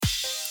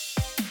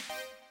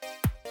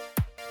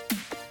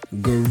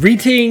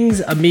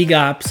Greetings,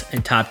 amigops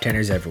and top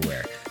teners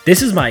everywhere.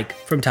 This is Mike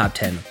from Top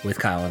 10 with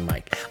Kyle and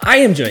Mike. I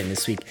am joined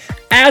this week,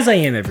 as I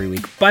am every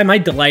week, by my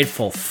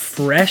delightful,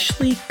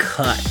 freshly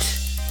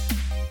cut,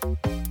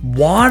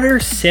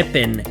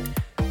 water-sipping,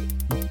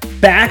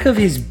 back of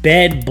his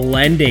bed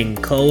blending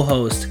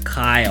co-host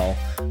Kyle.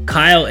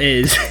 Kyle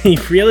he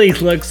really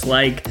looks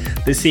like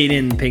the scene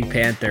in Pink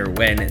Panther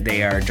when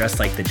they are dressed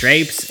like the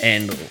drapes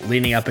and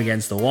leaning up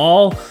against the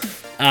wall.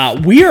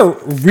 We are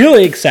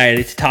really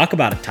excited to talk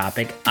about a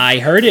topic. I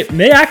heard it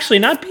may actually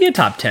not be a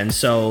top 10,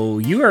 so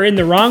you are in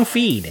the wrong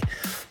feed.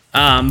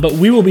 But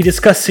we will be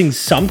discussing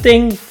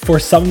something for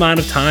some amount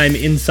of time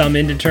in some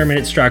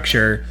indeterminate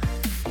structure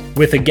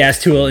with a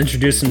guest who will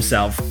introduce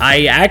himself.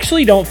 I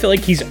actually don't feel like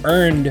he's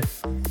earned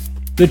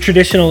the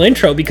traditional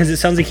intro because it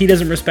sounds like he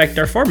doesn't respect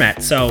our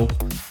format. So,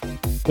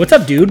 what's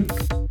up, dude?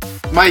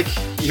 Mike,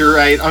 you're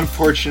right.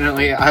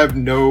 Unfortunately, I have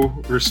no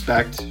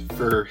respect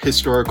for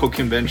historical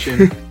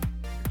convention.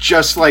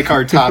 Just like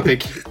our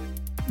topic.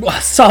 Well,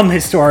 some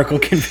historical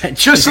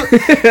convention.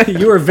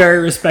 You were very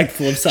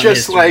respectful of some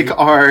Just history. like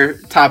our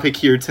topic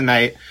here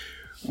tonight.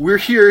 We're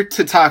here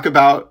to talk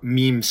about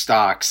meme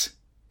stocks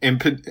and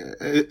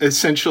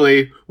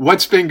essentially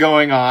what's been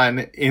going on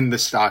in the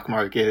stock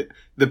market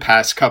the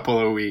past couple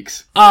of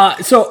weeks.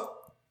 So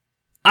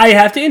I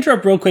have to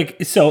interrupt real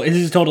quick. So this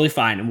is totally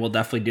fine, and we'll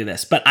definitely do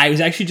this. But I was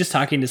actually just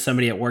talking to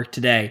somebody at work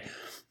today.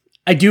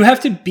 I do have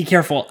to be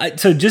careful.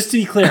 So just to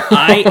be clear,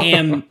 I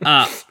am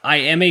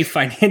a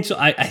financial.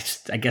 I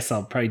guess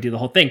I'll probably do the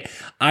whole thing.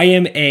 I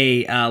am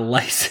a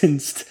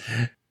licensed.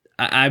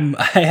 I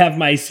have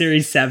my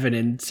Series 7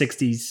 and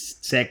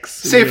 66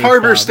 Safe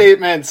harbor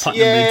statements.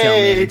 Putnam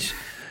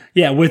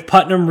Yay! With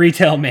Putnam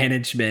Retail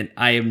Management,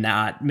 I am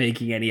not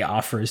making any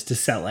offers to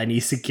sell any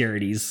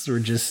securities. We're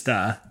just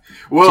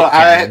well,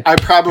 I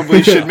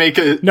probably should make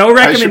a no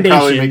recommendations. I should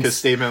probably make a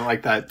statement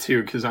like that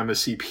too because I'm a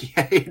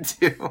CPA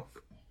too.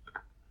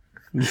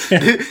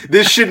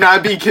 This should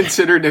not be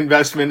considered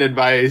investment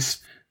advice.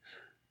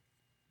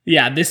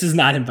 Yeah, this is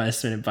not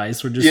investment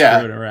advice. We're just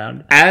throwing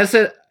around. As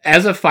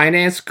a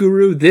finance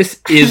guru,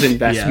 this is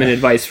investment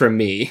advice from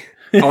me.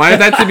 I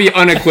wanted that to be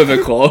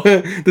unequivocal.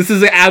 This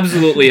is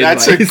absolutely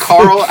That's advice. a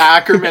Carl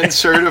Ackerman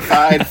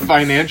certified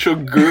financial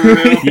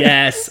guru.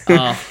 Yes.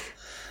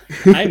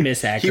 I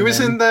miss Ackerman. He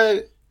was in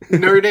the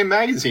Notre Dame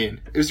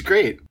magazine. It was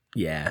great.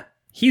 Yeah,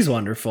 he's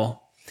wonderful.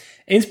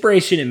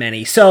 Inspiration in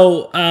many.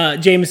 So,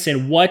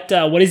 Jameson, what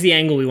is the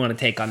angle we want to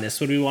take on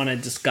this? What do we want to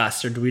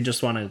discuss, or do we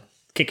just want to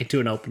kick it to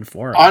an open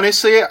forum?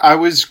 Honestly, I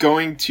was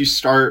going to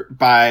start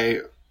by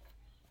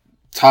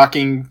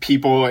talking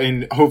people,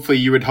 and hopefully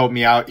you would help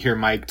me out here,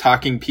 Mike,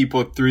 talking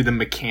people through the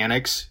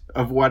mechanics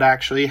of what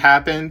actually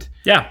happened.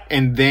 Yeah.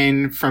 And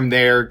then from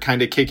there,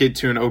 kind of kick it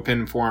to an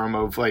open forum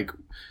of like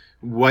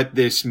what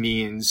this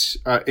means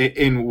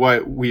in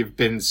what we've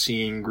been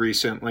seeing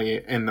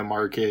recently in the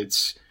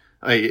markets.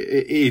 Like,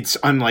 it's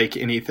unlike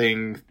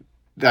anything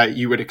that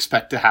you would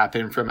expect to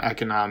happen from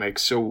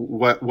economics. So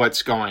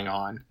what's going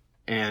on?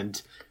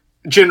 And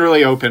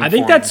generally open. I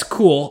think that's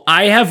cool.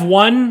 I have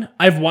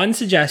one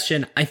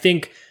suggestion. I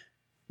think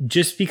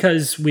just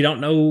because we don't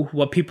know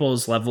what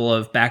people's level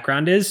of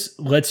background is,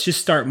 let's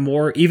just start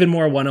even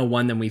more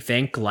 101 than we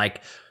think.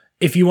 Like,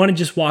 if you want to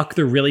just walk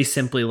through really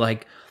simply,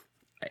 like,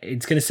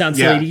 it's going to sound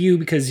silly to you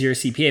because you're a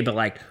CPA, but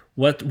like,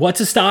 what's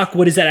a stock?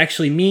 What does that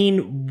actually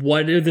mean?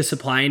 What are the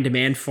supply and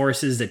demand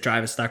forces that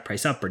drive a stock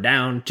price up or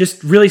down?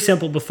 Just really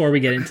simple before we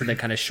get into the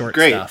kind of short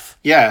stuff.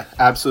 Yeah,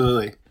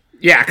 absolutely.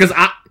 Yeah,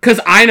 because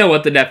I know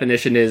what the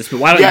definition is, but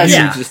why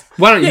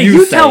don't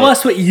you tell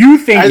us what you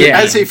think?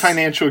 As a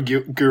financial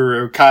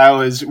guru,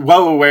 Kyle is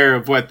well aware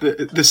of what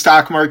the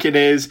stock market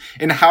is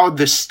and how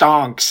the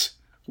stonks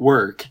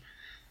work.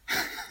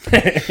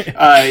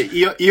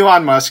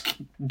 Elon Musk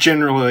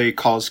generally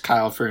calls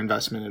Kyle for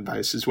investment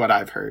advice, is what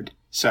I've heard.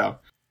 So,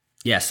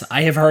 yes,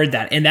 I have heard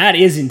that, and that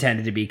is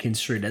intended to be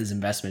construed as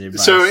investment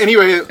advice. So,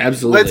 anyway,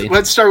 absolutely.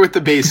 Let's start with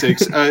the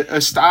basics. A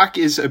stock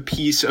is a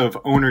piece of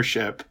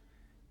ownership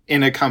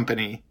in a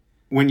company.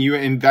 When you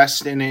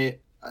invest in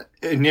it,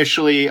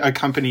 initially a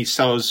company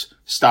sells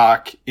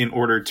stock in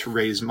order to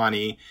raise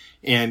money,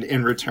 and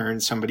in return,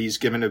 somebody's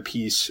given a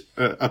piece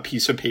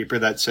of paper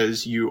that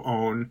says you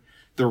own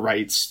the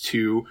rights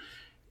to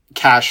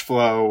cash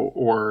flow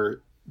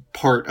or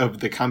part of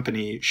the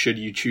company should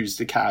you choose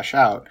to cash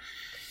out.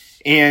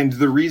 And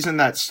the reason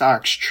that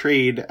stocks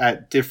trade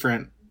at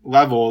different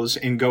levels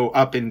and go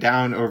up and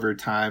down over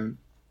time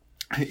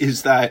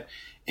is that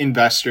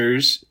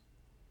investors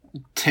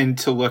tend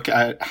to look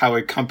at how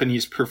a company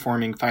is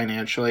performing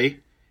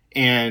financially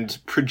and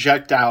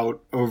project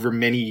out over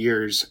many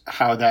years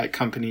how that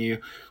company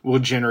will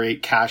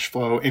generate cash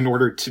flow in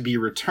order to be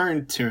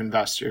returned to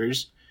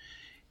investors.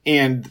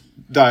 And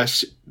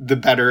thus, the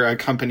better a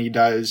company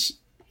does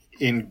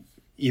in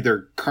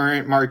either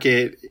current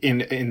market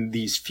in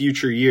these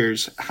future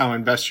years, how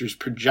investors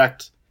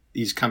project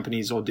these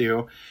companies will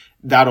do,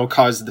 that'll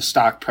cause the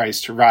stock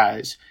price to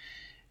rise.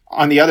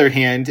 On the other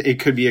hand, it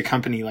could be a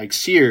company like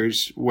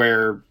Sears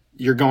where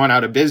you're going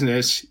out of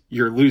business,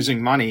 you're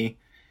losing money,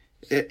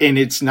 and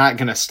it's not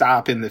going to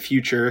stop in the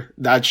future,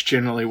 that's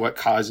generally what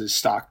causes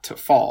stock to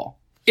fall.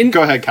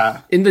 Go ahead,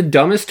 Kyle. In the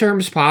dumbest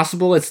terms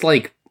possible, it's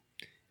like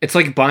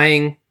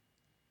buying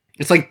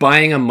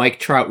a Mike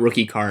Trout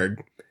rookie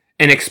card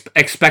and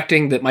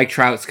expecting that Mike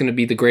Trout's going to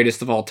be the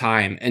greatest of all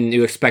time, and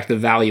you expect the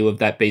value of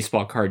that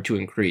baseball card to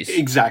increase.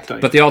 Exactly.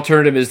 But the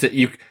alternative is that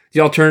you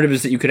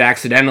could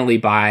accidentally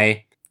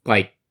buy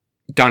like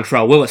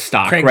Dontrelle Willis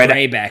stock Craig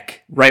Braybeck.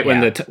 right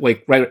when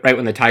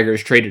the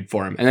Tigers traded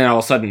for him, and then all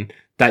of a sudden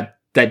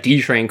that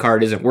D-Train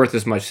card isn't worth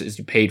as much as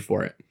you paid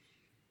for it.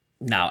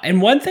 No,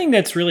 and one thing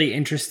that's really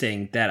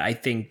interesting that I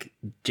think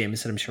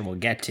Jameson, I'm sure we'll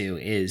get to,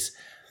 is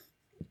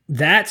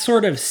that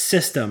sort of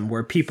system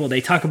where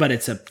they talk about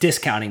it's a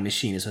discounting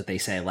machine is what they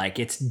say. Like,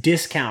 it's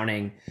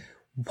discounting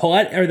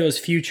what are those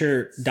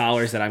future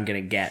dollars that I'm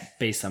going to get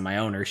based on my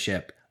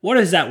ownership. What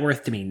is that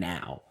worth to me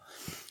now?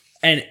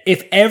 And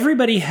if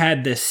everybody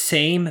had the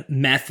same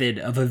method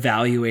of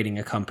evaluating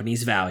a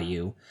company's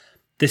value,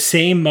 the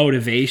same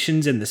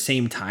motivations and the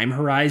same time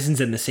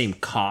horizons and the same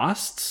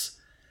costs,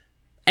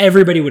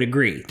 everybody would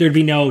agree. There'd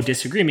be no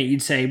disagreement.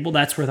 You'd say, well,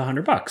 that's worth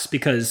 $100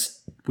 because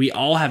we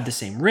all have the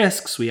same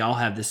risks. We all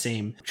have the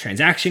same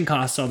transaction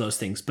costs, all those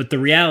things. But the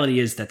reality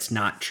is that's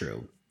not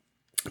true.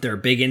 There are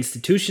big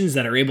institutions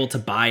that are able to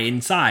buy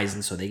in size,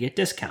 and so they get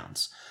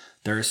discounts.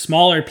 There are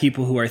smaller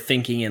people who are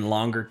thinking in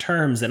longer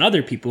terms than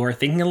other people who are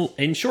thinking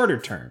in shorter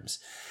terms.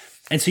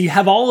 And so you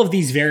have all of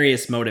these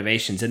various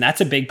motivations. And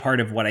that's a big part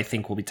of what I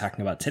think we'll be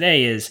talking about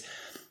today, is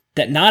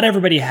that not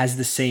everybody has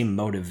the same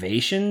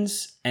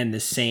motivations and the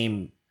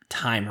same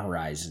time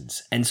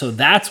horizons. And so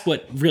that's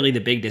what really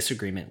the big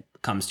disagreement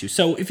comes to.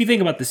 So if you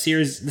think about the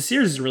Sears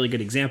is a really good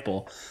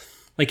example.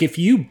 Like, if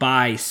you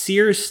buy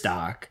Sears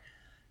stock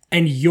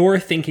and you're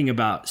thinking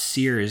about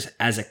Sears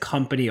as a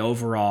company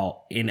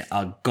overall in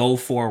a go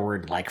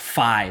forward, like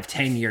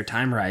 5-10 year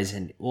time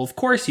horizon, well, of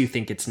course you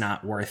think it's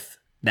not worth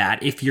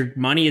that. If your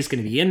money is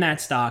going to be in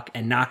that stock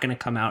and not going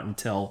to come out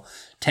until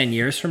 10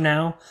 years from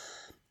now,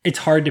 it's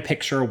hard to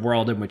picture a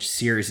world in which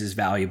Sears is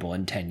valuable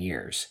in 10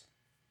 years.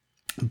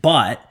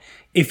 But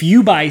if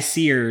you buy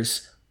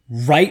Sears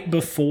right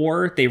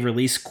before they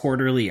release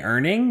quarterly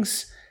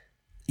earnings,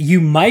 you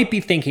might be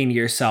thinking to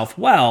yourself,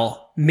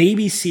 well,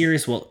 maybe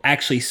Sears will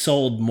actually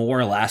sold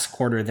more last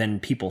quarter than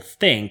people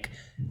think,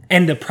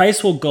 and the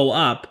price will go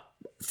up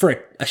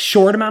for a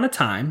short amount of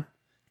time,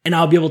 and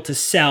I'll be able to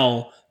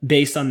sell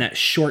based on that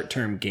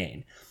short-term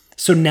gain.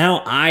 So now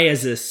I,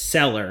 as a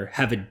seller,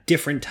 have a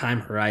different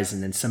time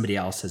horizon than somebody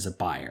else as a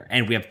buyer.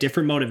 And we have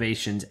different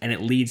motivations, and it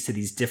leads to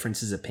these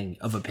differences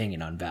of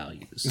opinion on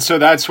values. So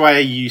that's why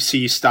you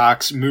see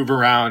stocks move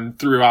around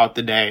throughout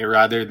the day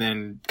rather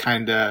than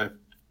kind of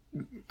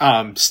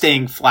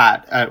staying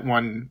flat at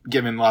one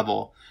given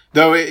level.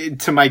 Though,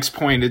 to Mike's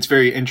point, it's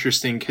very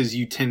interesting because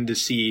you tend to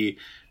see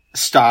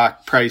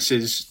stock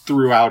prices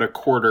throughout a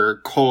quarter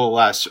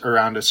coalesce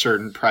around a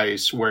certain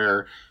price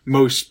where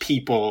most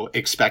people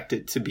expect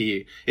it to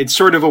be. It's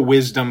sort of a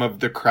wisdom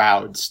of the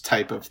crowds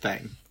type of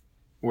thing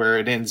where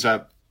it ends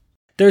up.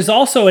 There's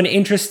also an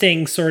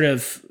interesting sort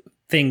of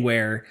thing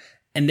where,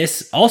 and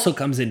this also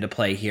comes into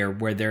play here,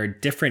 where there are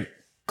different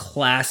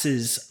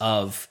classes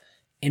of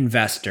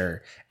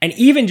investor, and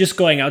even just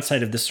going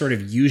outside of the sort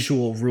of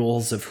usual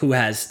rules of who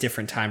has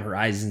different time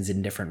horizons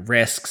and different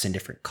risks and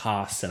different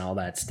costs and all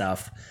that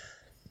stuff.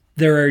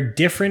 There are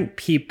different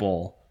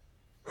people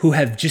who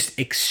have just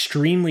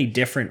extremely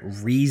different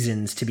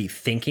reasons to be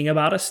thinking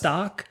about a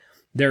stock.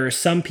 There are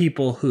some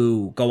people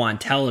who go on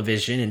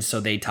television, and so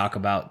they talk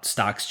about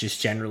stocks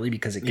just generally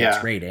because it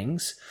gets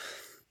ratings.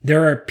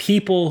 There are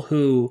people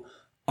who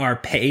are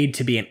paid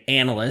to be an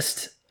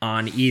analyst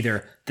on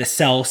either the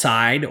sell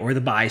side or the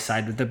buy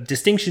side. The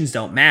distinctions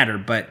don't matter,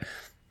 but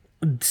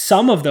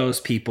some of those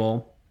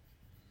people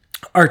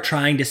are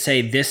trying to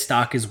say this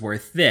stock is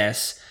worth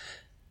this,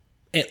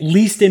 at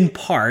least in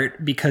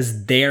part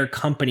because their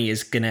company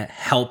is going to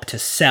help to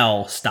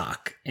sell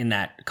stock in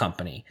that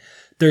company.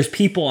 There's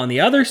people on the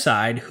other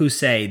side who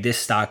say this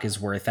stock is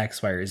worth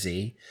X, Y, or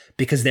Z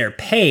because they're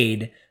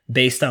paid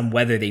based on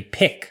whether they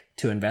pick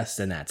to invest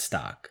in that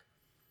stock.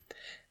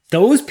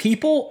 Those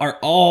people are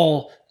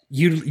all,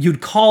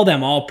 you'd call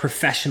them all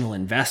professional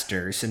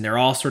investors, and they're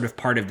all sort of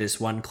part of this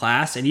one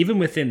class. And even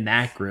within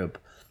that group,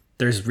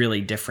 there's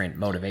really different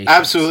motivations.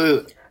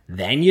 Absolutely.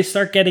 Then you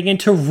start getting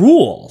into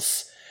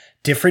rules.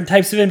 Different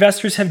types of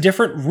investors have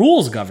different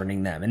rules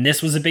governing them. And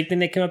this was a big thing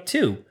that came up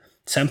too.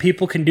 Some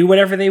people can do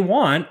whatever they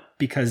want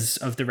because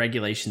of the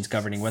regulations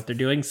governing what they're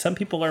doing. Some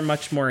people are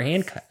much more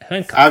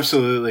handcuffed.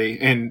 Absolutely.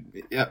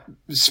 And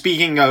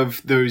speaking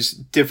of those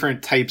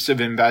different types of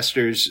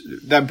investors,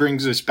 that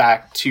brings us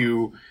back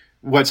to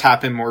what's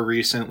happened more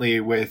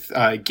recently with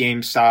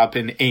GameStop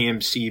and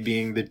AMC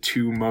being the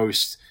two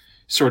most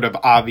sort of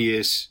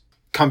obvious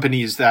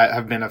companies that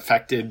have been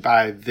affected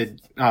by the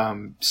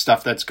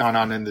stuff that's gone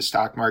on in the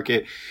stock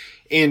market.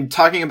 In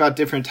talking about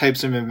different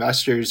types of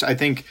investors, I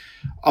think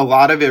a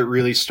lot of it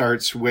really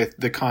starts with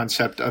the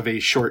concept of a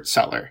short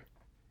seller.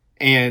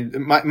 And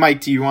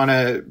Mike, do you want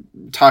to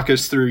talk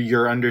us through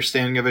your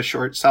understanding of a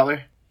short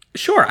seller?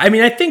 Sure. I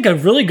mean, I think a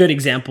really good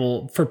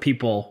example for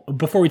people,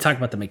 before we talk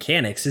about the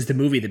mechanics, is the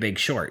movie The Big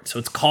Short. So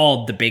it's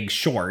called The Big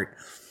Short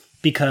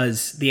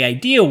because the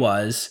idea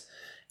was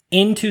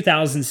in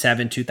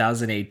 2007,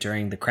 2008,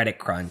 during the credit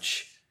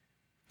crunch,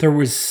 there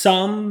was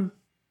some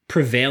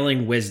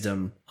prevailing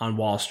wisdom on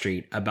Wall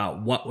Street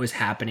about what was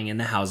happening in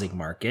the housing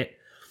market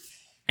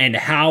and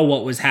how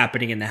what was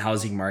happening in the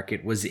housing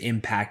market was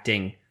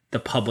impacting the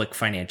public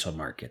financial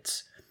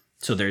markets.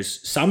 So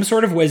there's some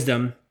sort of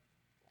wisdom,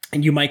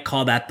 and you might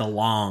call that the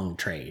long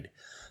trade.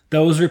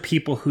 Those were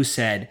people who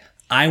said,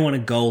 I want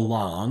to go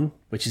long,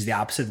 which is the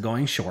opposite of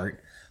going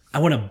short. I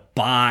want to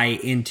buy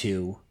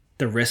into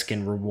the risk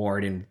and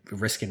reward and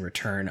risk and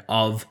return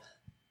of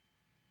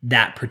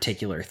that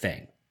particular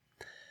thing.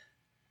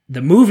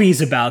 The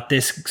movie's about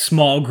this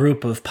small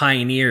group of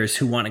pioneers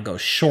who want to go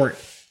short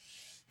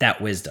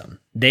that wisdom.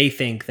 They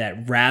think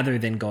that rather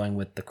than going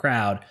with the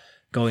crowd,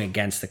 going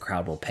against the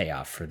crowd will pay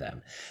off for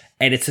them.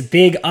 And it's a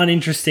big,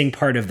 uninteresting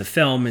part of the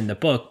film in the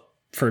book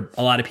for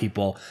a lot of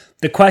people.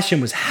 The question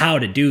was how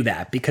to do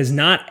that, because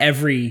not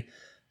every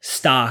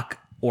stock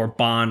or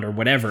bond or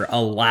whatever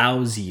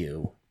allows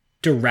you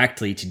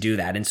directly to do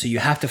that. And so you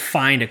have to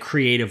find a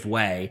creative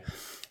way.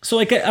 So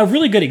like a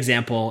really good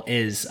example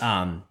is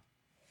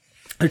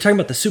they're talking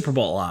about the Super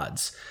Bowl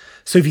odds.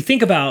 So if you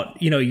think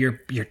about,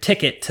 your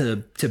ticket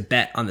to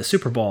bet on the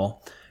Super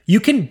Bowl, you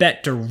can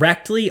bet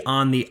directly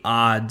on the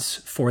odds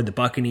for the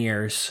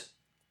Buccaneers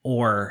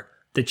or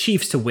the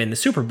Chiefs to win the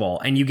Super Bowl,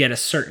 and you get a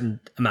certain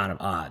amount of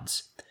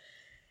odds.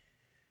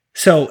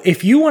 So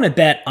if you want to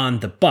bet on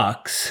the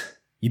Bucks,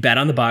 you bet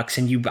on the Bucks,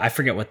 and I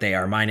forget what they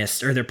are,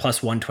 they're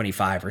plus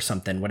 125 or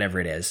something,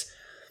 whatever it is.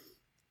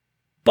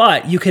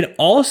 But you can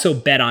also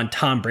bet on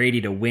Tom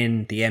Brady to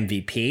win the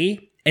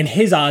MVP, and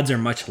his odds are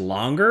much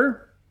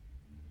longer,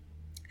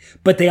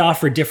 but they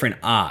offer different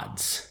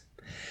odds.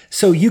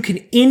 So you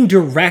can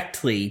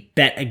indirectly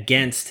bet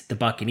against the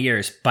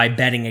Buccaneers by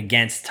betting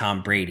against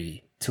Tom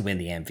Brady to win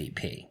the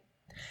MVP.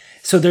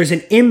 So there's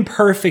an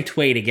imperfect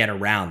way to get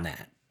around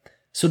that.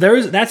 So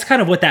that's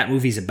kind of what that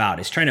movie's about,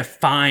 is trying to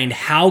find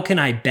how can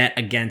I bet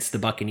against the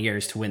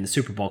Buccaneers to win the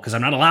Super Bowl, because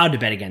I'm not allowed to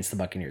bet against the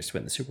Buccaneers to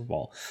win the Super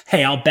Bowl.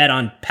 Hey, I'll bet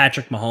on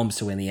Patrick Mahomes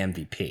to win the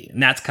MVP.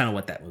 And that's kind of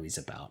what that movie's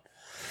about.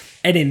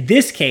 And in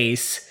this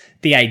case,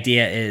 the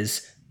idea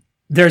is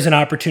there's an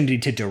opportunity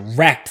to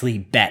directly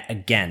bet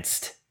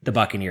against the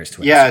Buccaneers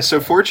to win. Yeah,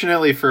 so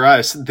fortunately for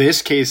us,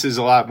 this case is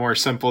a lot more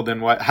simple than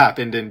what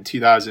happened in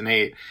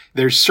 2008.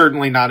 There's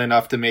certainly not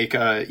enough to make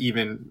a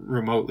even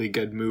remotely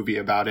good movie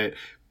about it,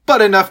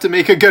 but enough to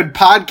make a good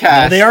podcast.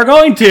 Well, they are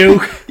going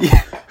to.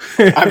 Yeah,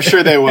 I'm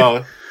sure they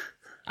will.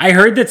 I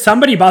heard that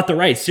somebody bought the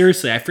rights.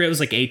 Seriously, I forget, it was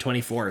like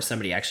A24 or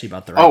somebody actually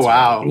bought the rights. Oh,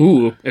 wow.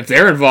 Ooh, if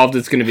they're involved,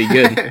 it's going to be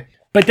good.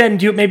 But then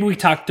maybe we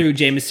talk through,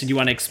 Jameson, do you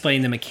want to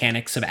explain the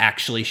mechanics of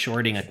actually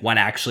shorting, like what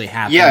actually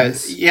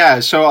happens?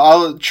 Yeah. So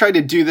I'll try to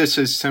do this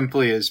as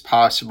simply as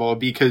possible,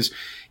 because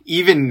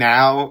even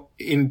now,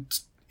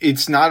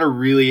 it's not a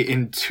really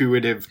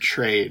intuitive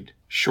trade,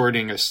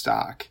 shorting a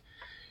stock.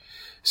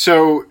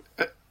 So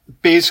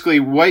basically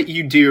what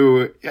you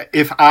do,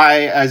 if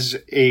I, as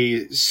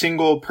a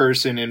single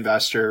person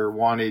investor,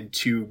 wanted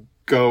to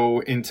go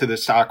into the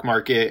stock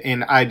market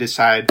and I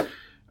decide,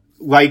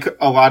 like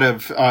a lot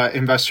of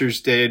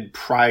investors did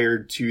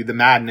prior to the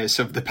madness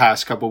of the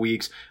past couple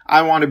weeks,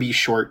 I want to be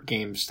short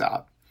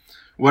GameStop.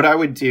 What I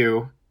would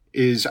do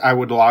is I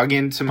would log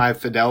into my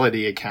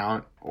Fidelity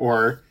account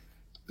or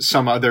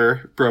some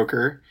other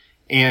broker,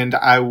 and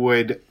I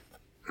would...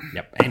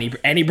 Yep, any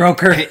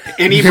broker.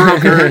 Any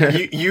broker,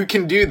 you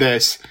can do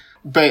this,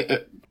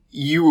 but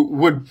you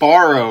would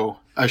borrow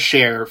a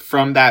share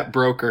from that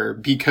broker,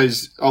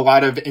 because a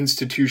lot of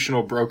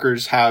institutional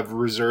brokers have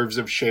reserves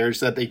of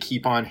shares that they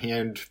keep on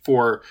hand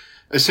for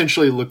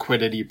essentially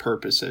liquidity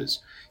purposes.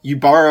 You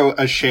borrow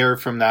a share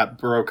from that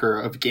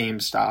broker of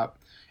GameStop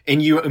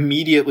and you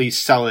immediately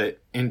sell it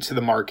into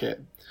the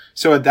market.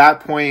 So at that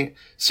point,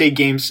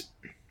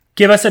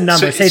 give us a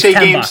number. Say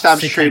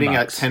GameStop's trading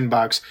at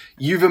 $10.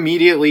 You've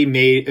immediately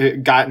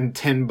gotten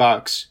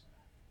 $10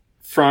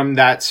 from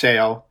that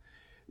sale,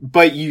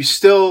 but you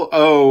still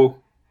owe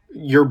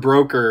your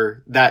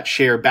broker that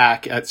share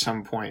back at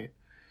some point.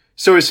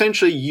 So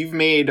essentially you've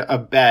made a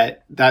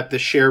bet that the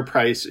share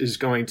price is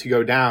going to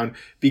go down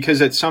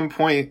because at some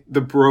point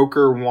the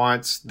broker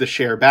wants the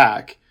share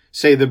back.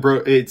 Say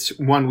it's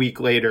 1 week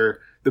later,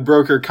 the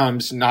broker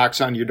comes,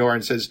 knocks on your door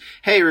and says,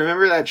 "Hey,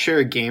 remember that share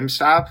of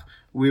GameStop?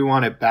 We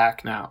want it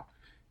back now."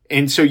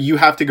 And so you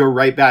have to go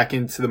right back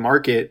into the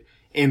market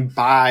and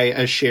buy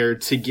a share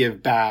to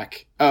give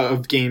back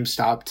of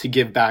GameStop to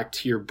give back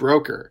to your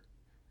broker,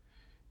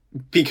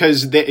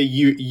 because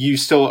you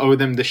still owe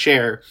them the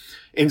share.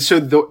 And so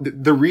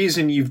the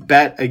reason you've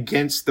bet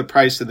against the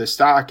price of the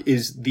stock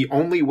is the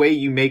only way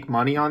you make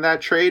money on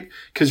that trade.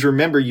 Because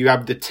remember, you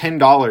have the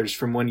 $10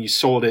 from when you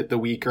sold it the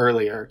week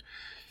earlier.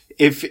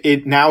 If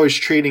it now is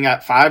trading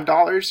at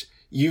 $5,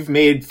 you've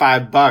made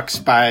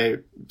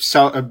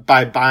 $5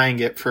 by buying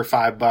it for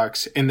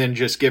 $5 and then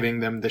just giving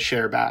them the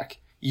share back.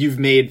 You've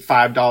made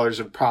 $5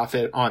 of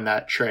profit on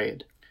that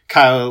trade.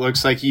 Kyle, it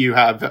looks like you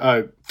have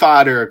a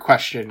thought or a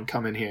question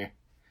coming here.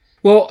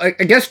 Well, I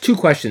guess two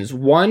questions.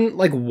 One,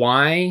 like,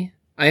 why?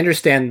 I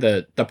understand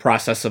the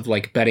process of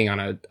like betting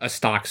on a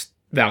stock's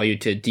value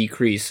to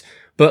decrease,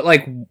 but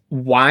like,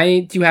 why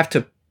do you have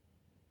to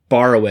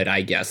borrow it?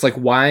 I guess, like,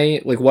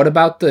 why? Like, what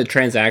about the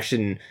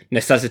transaction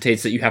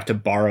necessitates that you have to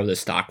borrow the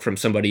stock from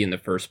somebody in the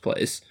first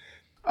place?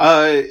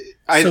 I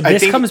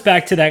think comes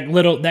back to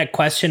that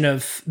question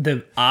of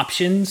the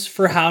options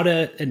for how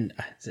to, and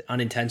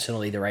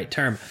unintentionally the right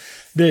term,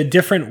 the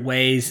different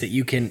ways that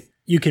you can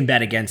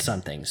bet against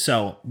something.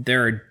 So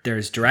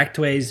there's direct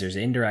ways, there's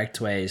indirect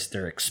ways,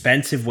 there are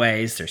expensive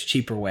ways, there's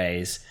cheaper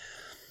ways.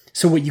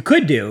 So what you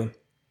could do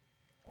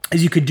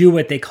is you could do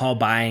what they call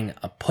buying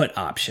a put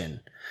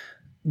option,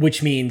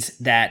 which means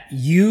that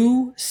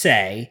you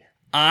say,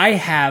 I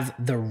have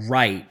the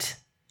right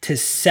to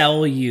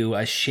sell you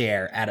a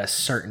share at a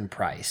certain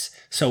price.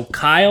 So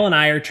Kyle and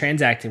I are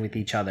transacting with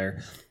each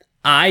other.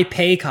 I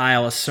pay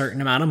Kyle a certain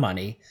amount of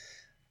money,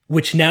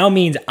 which now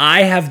means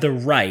I have the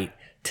right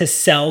to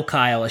sell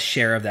Kyle a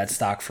share of that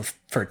stock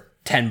for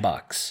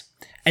 $10.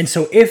 And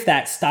so if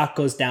that stock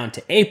goes down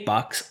to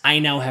 $8, I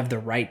now have the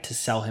right to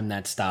sell him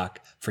that stock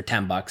for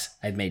 $10.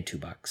 I've made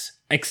 $2.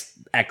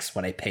 X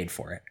what I paid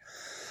for it.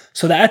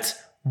 So that's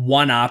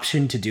one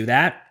option to do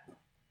that.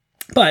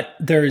 But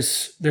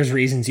there's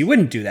reasons you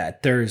wouldn't do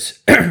that. There's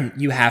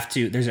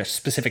a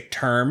specific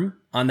term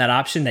on that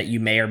option that you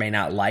may or may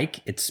not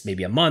like. It's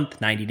maybe a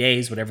month, 90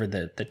 days, whatever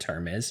the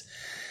term is.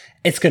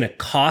 It's going to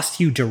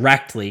cost you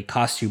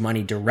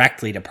money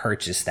directly to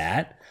purchase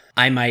that.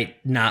 I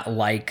might not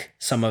like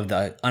some of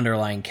the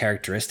underlying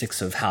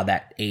characteristics of how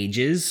that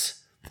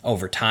ages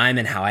over time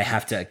and how I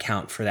have to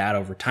account for that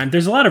over time.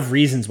 There's a lot of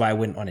reasons why I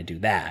wouldn't want to do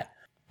that.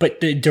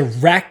 But the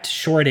direct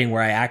shorting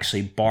where I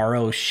actually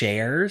borrow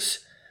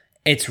shares,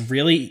 it's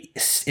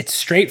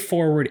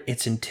straightforward,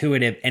 it's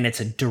intuitive, and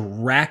it's a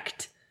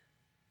direct,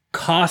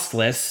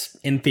 costless,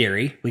 in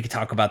theory, we could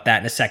talk about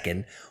that in a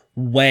second,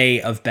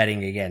 way of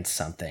betting against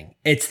something.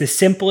 It's the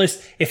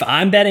simplest. If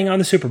I'm betting on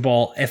the Super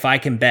Bowl, if I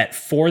can bet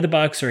for the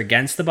Bucs or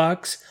against the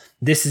Bucs,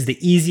 this is the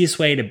easiest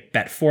way to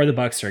bet for the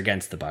Bucs or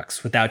against the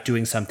Bucs without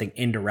doing something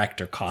indirect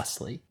or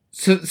costly.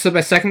 So my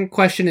second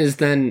question is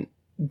then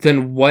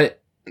what?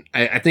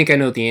 I think I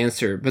know the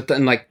answer, but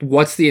then like,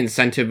 what's the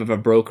incentive of a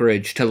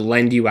brokerage to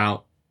lend you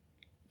out?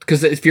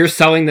 Because if you're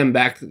selling them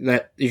back,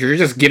 that you're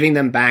just giving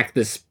them back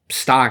this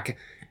stock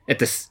at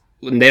this,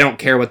 and they don't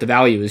care what the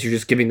value is. You're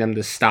just giving them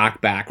the stock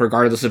back,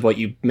 regardless of what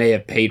you may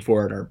have paid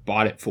for it or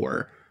bought it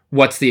for.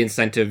 What's the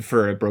incentive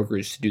for a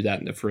brokerage to do that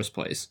in the first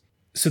place?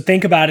 So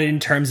think about it in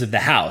terms of the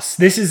house.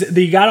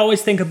 You got to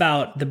always think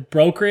about the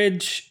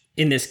brokerage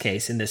in this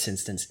case, in this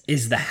instance,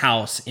 is the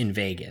house in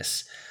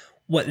Vegas.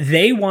 What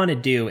they want to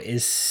do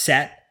is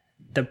set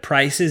the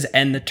prices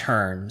and the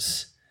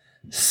terms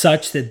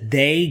such that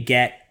they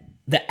get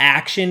the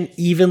action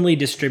evenly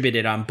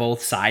distributed on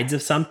both sides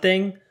of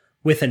something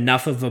with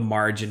enough of a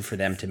margin for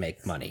them to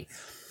make money.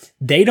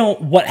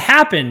 What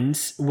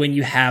happens when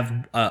you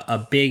have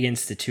a big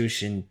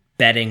institution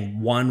betting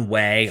one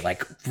way,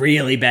 like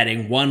really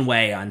betting one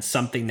way on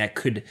something that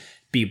could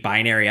be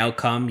binary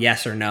outcome,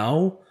 yes or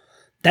no,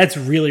 that's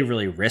really,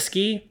 really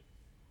risky.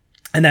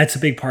 And that's a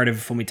big part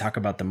of when we talk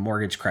about the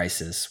mortgage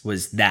crisis,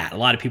 was that a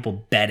lot of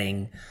people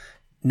betting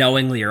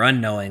knowingly or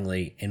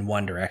unknowingly in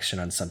one direction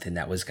on something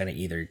that was going to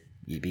either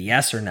be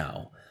yes or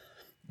no.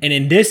 And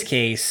in this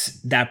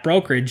case, that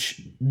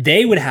brokerage,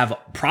 they would have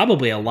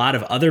probably a lot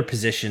of other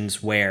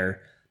positions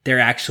where they're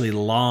actually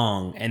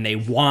long and they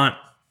want,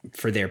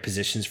 for their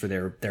positions, for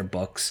their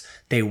books,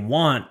 they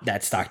want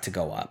that stock to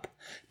go up.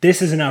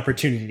 This is an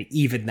opportunity to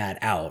even that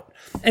out.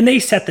 And they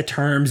set the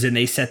terms and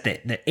they set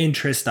the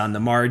interest on the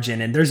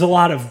margin. And there's a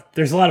lot of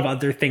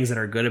other things that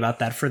are good about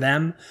that for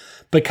them.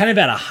 But kind of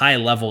at a high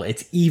level,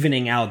 it's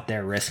evening out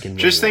their risk and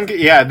reward. Just think,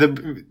 yeah,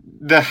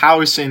 the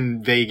house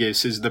in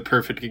Vegas is the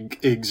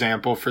perfect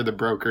example for the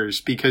brokers,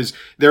 because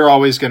they're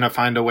always going to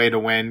find a way to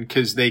win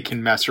because they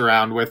can mess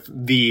around with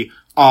the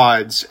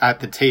odds at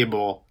the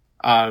table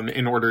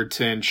in order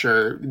to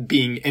ensure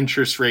being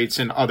interest rates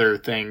and other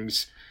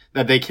things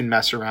that they can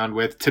mess around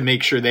with to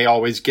make sure they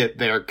always get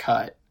their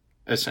cut,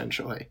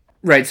 essentially.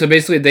 Right. So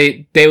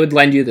basically they would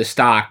lend you the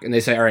stock and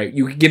they say, all right,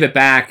 you can give it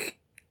back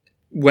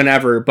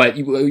whenever, but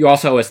you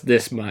also owe us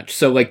this much.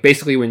 So like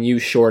basically when you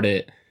short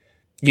it,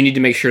 you need to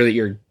make sure that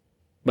you're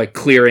like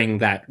clearing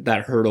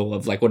that hurdle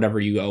of like whatever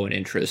you owe in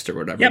interest or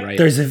whatever, yep, right?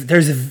 There's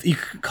a you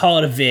could call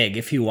it a VIG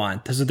if you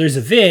want. So there's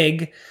a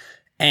VIG,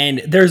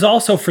 and there's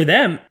also, for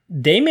them,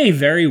 they may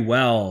very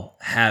well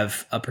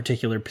have a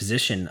particular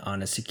position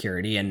on a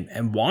security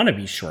and want to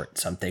be short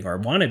something or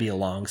want to be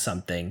long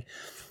something.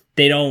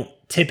 They don't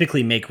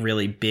typically make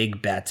really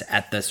big bets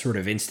at the sort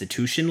of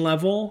institution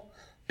level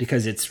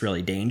because it's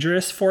really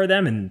dangerous for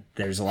them, and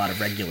there's a lot of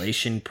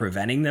regulation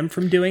preventing them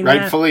from doing that.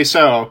 Rightfully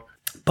so.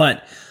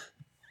 But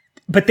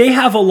they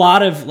have a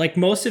lot of, like,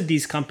 most of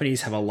these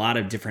companies have a lot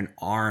of different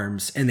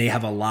arms and they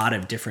have a lot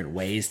of different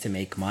ways to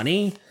make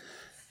money.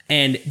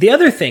 And the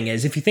other thing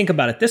is, if you think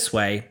about it this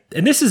way,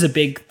 and this is a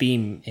big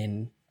theme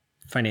in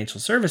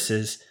financial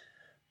services,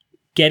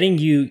 giving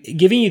you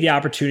the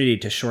opportunity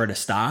to short a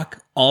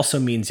stock also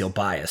means you'll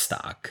buy a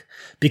stock,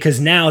 because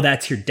now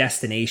that's your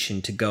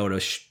destination to go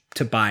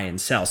to buy and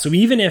sell. So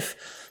even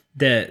if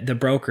the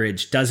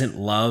brokerage doesn't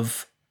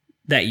love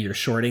that you're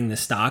shorting the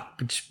stock,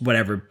 which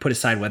whatever, put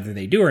aside whether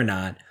they do or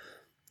not,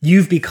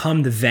 you've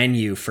become the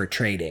venue for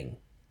trading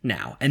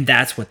now. And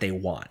that's what they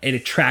want. It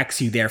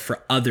attracts you there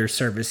for other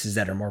services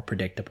that are more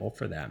predictable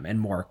for them and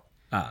more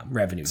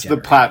revenue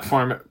generating.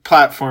 The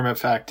platform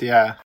effect.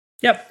 Yeah.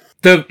 Yep.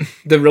 The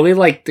really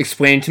like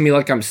explained to me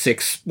like I'm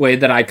six way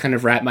that I kind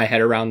of wrap my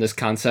head around this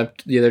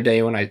concept the other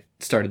day when I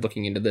started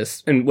looking into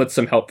this, and with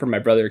some help from my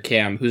brother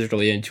Cam, who's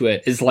really into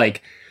it, is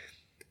like,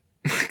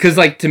 because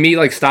like to me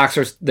like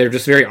stocks they're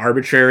just very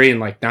arbitrary and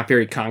like not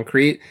very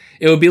concrete.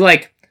 It would be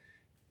like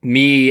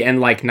me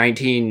and like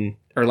 19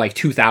 or like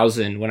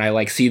 2000 when I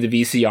like see the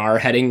VCR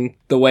heading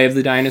the way of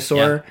the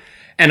dinosaur,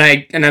 and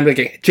I'm like,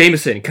 hey,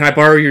 Jameson, can I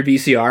borrow your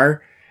VCR?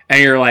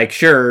 And you're like,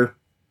 sure,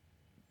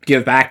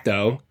 give back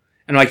though.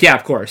 And I'm like, yeah,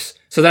 of course.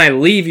 So then I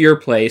leave your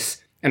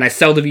place and I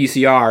sell the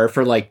VCR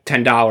for like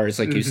 $10,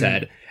 like you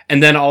said.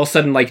 And then all of a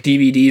sudden, like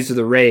DVDs are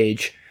the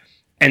rage.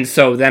 And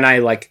so then I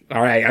like,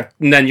 all right.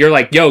 And then you're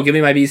like, yo, give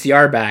me my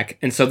VCR back.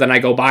 And so then I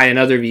go buy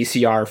another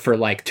VCR for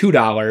like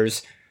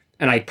 $2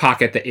 and I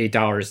pocket the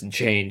 $8 and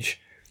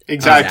change.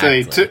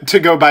 Exactly. To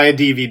go buy a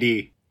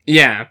DVD.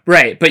 Yeah,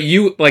 right. But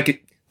you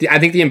like, I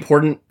think the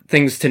important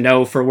things to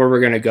know for where we're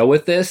going to go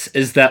with this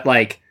is that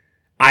like,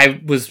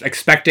 I was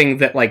expecting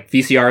that like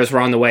VCRs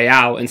were on the way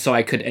out, and so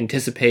I could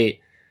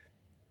anticipate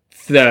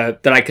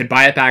that I could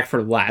buy it back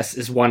for less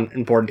is one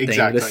important thing.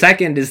 Exactly. The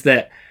second is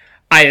that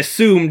I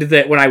assumed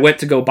that when I went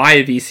to go buy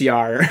a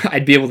VCR,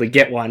 I'd be able to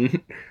get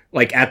one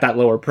like at that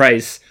lower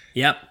price.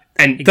 Yep.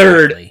 And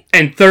exactly.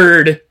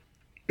 third,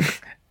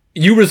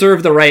 you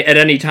reserve the right at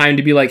any time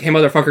to be like, hey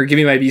motherfucker, give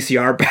me my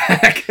VCR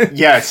back.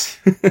 Yes.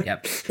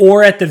 Yep.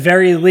 Or at the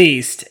very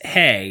least,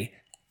 hey,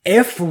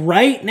 if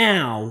right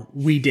now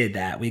we did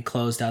that, we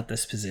closed out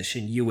this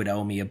position, you would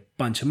owe me a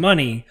bunch of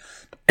money.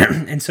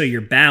 And so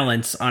your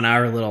balance on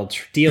our little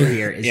deal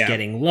here is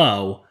getting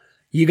low.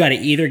 You got to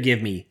either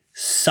give me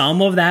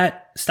some of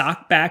that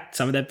stock back,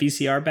 some of that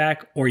VCR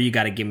back, or you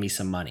got to give me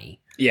some money.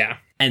 Yeah.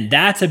 And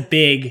that's a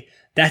big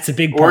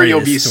part or you'll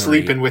of be story.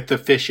 Sleeping with the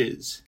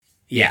fishes.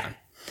 Yeah.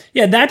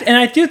 Yeah, and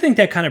I do think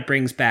that kind of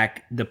brings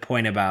back the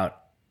point about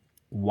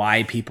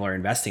why people are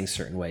investing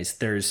certain ways.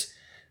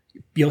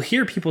 You'll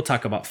hear people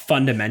talk about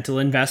fundamental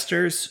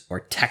investors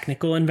or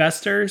technical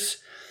investors,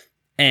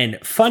 and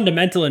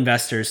fundamental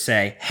investors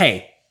say,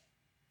 hey,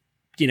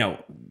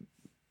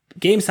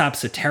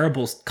 GameStop's a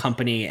terrible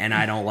company and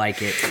I don't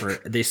like it for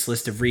this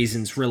list of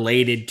reasons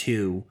related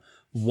to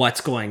what's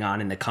going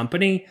on in the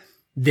company.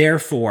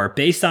 Therefore,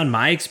 based on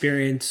my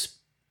experience,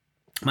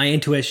 my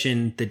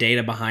intuition, the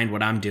data behind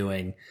what I'm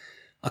doing,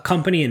 a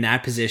company in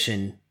that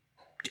position,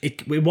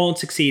 it won't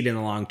succeed in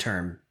the long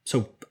term.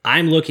 So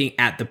I'm looking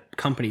at the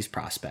company's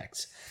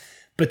prospects.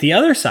 But the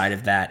other side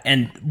of that,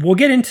 and we'll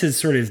get into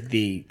sort of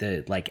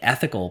the like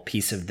ethical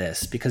piece of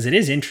this because it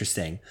is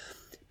interesting.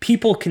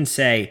 People can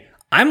say,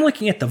 I'm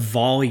looking at the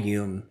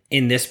volume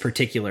in this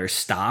particular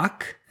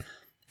stock,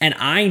 and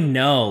I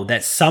know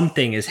that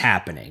something is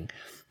happening.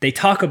 They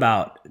talk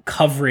about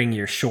covering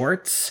your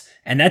shorts,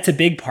 and that's a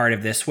big part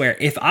of this, where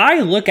if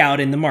I look out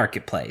in the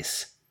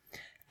marketplace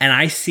and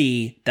I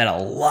see that a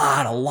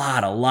lot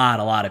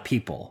of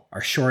people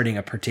are shorting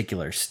a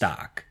particular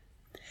stock,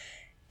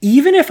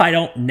 even if I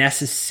don't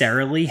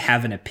necessarily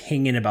have an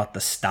opinion about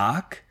the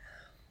stock,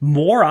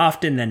 more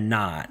often than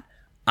not,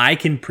 I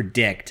can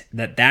predict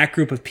that that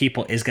group of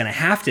people is going to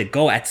have to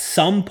go at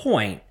some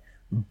point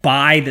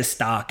buy the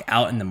stock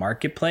out in the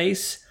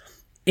marketplace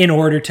in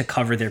order to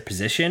cover their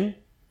position.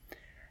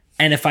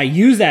 And if I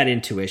use that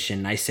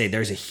intuition, I say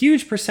there's a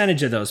huge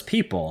percentage of those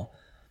people,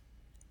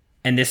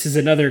 and this is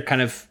another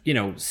kind of,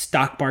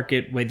 stock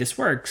market way this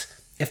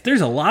works. If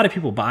there's a lot of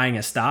people buying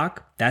a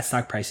stock, that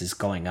stock price is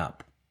going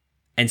up.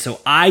 And so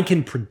I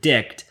can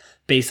predict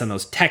based on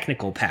those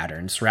technical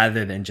patterns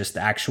rather than just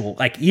the actual,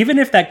 like, even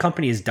if that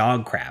company is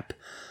dog crap,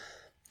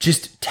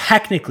 just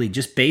technically,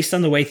 just based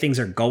on the way things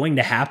are going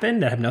to happen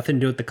that have nothing to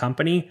do with the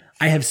company,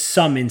 I have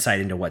some insight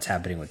into what's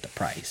happening with the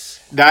price.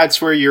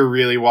 That's where you're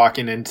really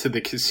walking into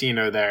the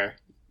casino there.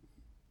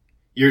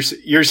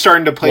 You're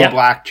starting to play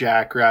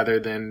blackjack rather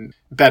than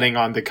betting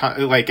on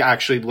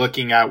actually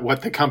looking at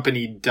what the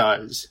company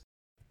does.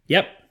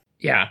 Yep.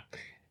 Yeah.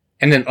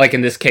 And then, like in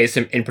this case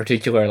in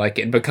particular, like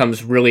it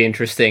becomes really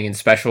interesting and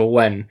special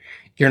when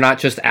you're not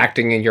just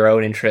acting in your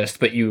own interest,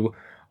 but you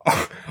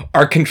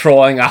are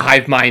controlling a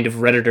hive mind of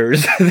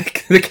Redditors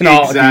that can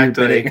all do your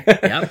bidding.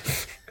 Yep.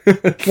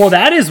 Well,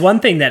 that is one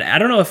thing that I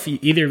don't know if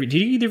did either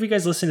of you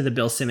guys listen to the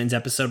Bill Simmons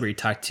episode where he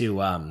talked to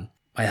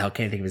why the hell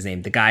can't I think of his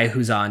name? The guy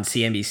who's on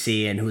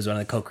CNBC and who's one of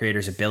the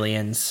co-creators of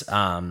Billions,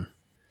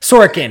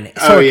 Sorkin.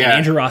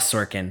 Andrew Ross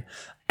Sorkin.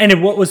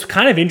 And what was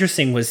kind of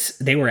interesting was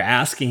they were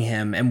asking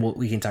him, and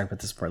we can talk about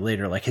this more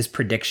later, like his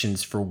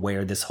predictions for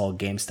where this whole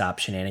GameStop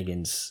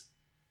shenanigans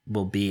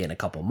will be in a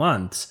couple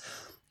months.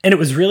 And it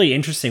was really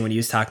interesting when he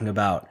was talking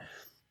about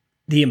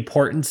the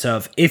importance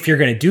of, if you're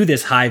going to do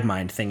this hive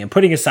mind thing, and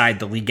putting aside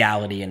the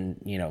legality and,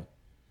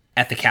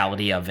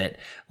 ethicality of it,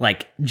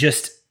 like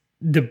just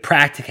the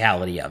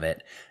practicality of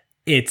it,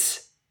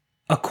 it's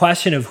a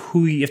question of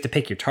who you have to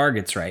pick your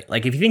targets right.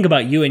 Like if you think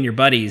about you and your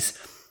buddies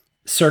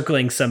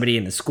circling somebody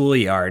in the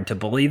schoolyard to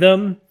bully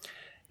them,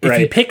 if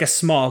you pick a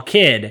small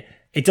kid,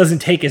 it doesn't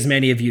take as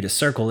many of you to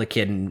circle the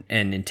kid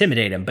and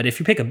intimidate him. But if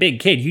you pick a big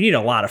kid, you need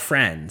a lot of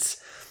friends.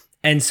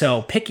 And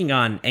so picking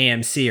on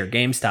AMC or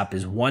GameStop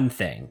is one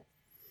thing.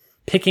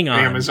 Picking on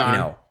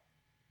Amazon,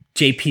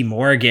 JP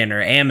Morgan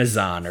or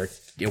Amazon or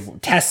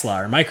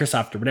Tesla or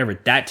Microsoft or whatever,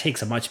 that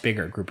takes a much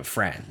bigger group of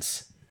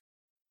friends.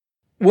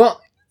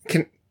 Well,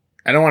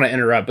 I don't want to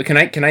interrupt, but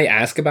can I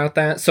ask about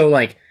that? So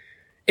like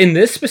in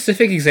this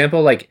specific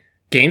example, like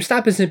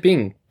GameStop isn't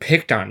being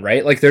picked on,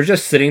 right? Like they're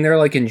just sitting there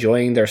like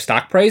enjoying their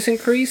stock price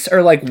increase,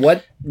 or like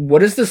what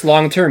does this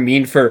long term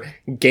mean for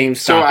GameStop?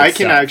 So I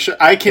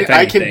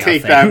can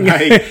take that,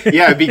 Mike.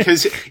 Yeah,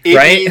 because it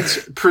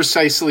means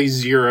precisely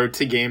zero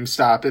to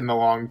GameStop in the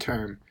long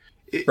term.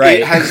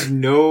 It has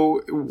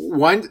no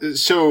one.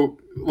 So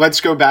let's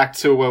go back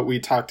to what we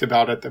talked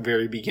about at the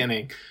very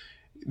beginning.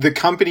 The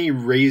company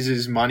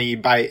raises money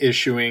by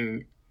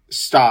issuing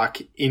stock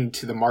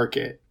into the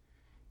market.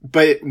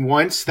 But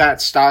once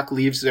that stock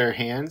leaves their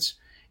hands,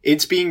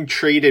 it's being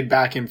traded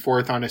back and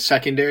forth on a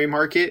secondary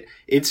market.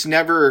 It's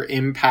never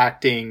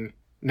impacting,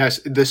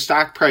 the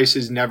stock price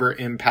is never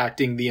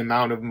impacting the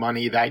amount of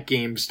money that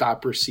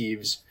GameStop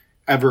receives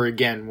ever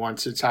again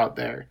once it's out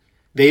there.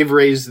 They've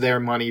raised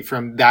their money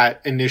from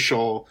that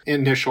initial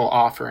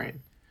offering.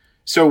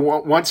 So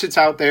once it's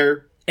out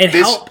there,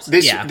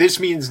 this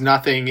means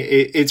nothing.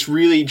 It's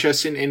really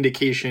just an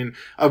indication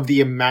of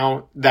the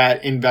amount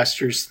that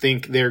investors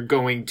think they're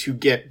going to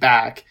get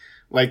back.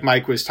 Like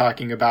Mike was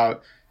talking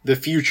about, the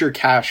future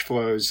cash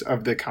flows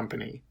of the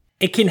company.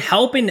 It can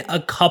help in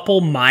a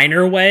couple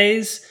minor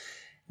ways.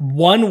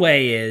 One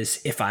way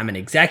is if I'm an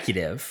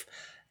executive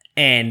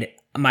and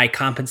my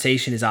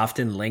compensation is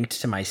often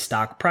linked to my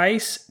stock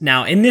price.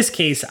 Now, in this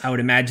case, I would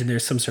imagine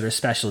there's some sort of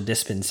special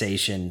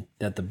dispensation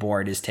that the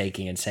board is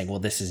taking and saying, well,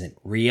 this isn't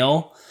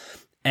real.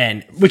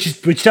 And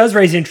which does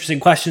raise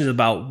interesting questions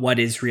about what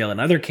is real in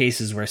other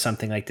cases where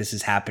something like this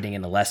is happening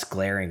in a less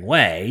glaring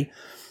way.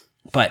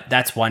 But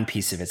that's one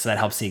piece of it. So that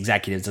helps the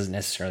executives, doesn't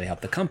necessarily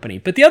help the company.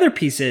 But the other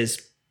piece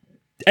is,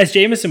 as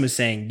Jameson was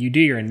saying, you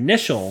do your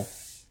initial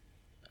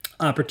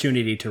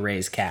opportunity to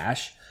raise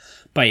cash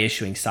by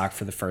issuing stock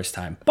for the first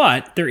time.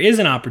 But there is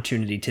an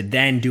opportunity to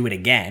then do it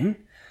again.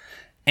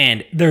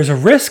 And there's a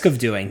risk of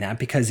doing that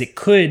because it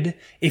could,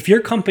 if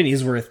your company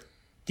is worth,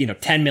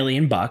 $10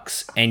 million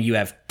and you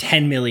have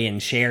 10 million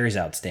shares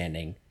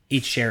outstanding,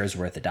 each share is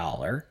worth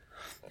 $1.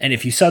 And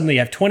if you suddenly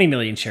have 20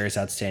 million shares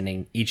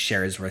outstanding, each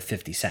share is worth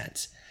 50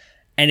 cents.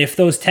 And if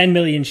those 10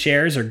 million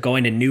shares are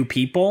going to new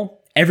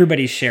people,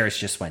 everybody's shares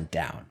just went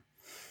down.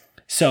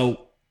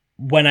 So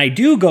when I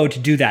do go to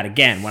do that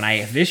again, when I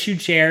have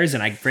issued shares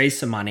and I raise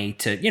some money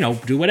to,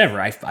 do whatever,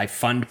 I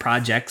fund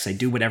projects, I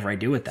do whatever I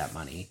do with that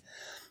money.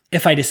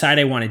 If I decide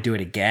I want to do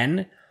it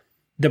again,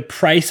 the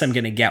price I'm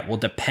going to get will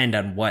depend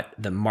on what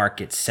the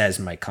market says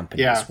my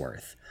company is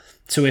worth.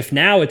 So if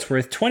now it's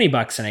worth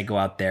 $20 and I go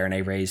out there and I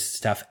raise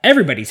stuff,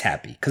 everybody's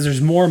happy because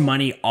there's more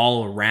money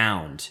all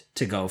around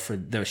to go for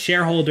the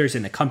shareholders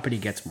and the company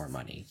gets more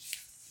money.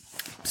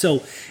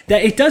 So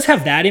that it does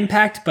have that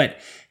impact, but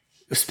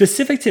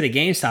specific to the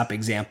GameStop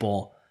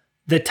example,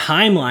 the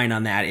timeline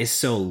on that is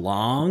so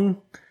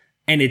long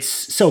and it's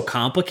so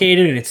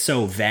complicated and it's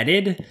so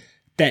vetted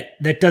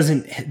that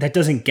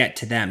doesn't get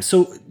to them.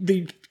 So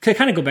to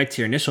kind of go back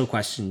to your initial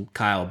question,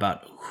 Kyle,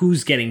 about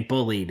who's getting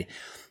bullied,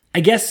 I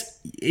guess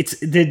it's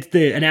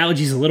the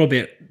analogy is a little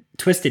bit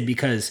twisted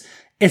because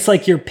it's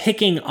like you're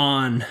picking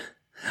on,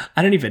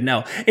 I don't even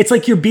know. It's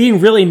like you're being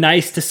really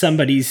nice to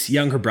somebody's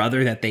younger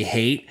brother that they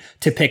hate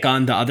to pick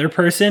on the other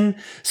person.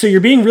 So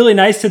you're being really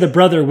nice to the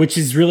brother, which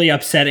is really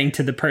upsetting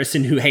to the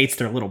person who hates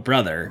their little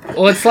brother.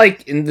 Well, it's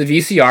like in the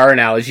VCR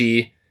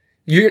analogy,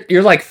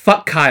 you're like,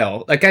 fuck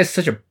Kyle. That guy's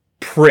such a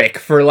prick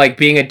for like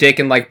being a dick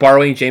and like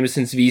borrowing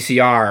Jameson's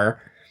VCR.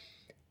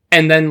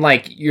 And then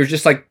like you're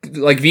just like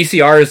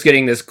VCR is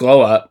getting this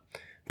glow up,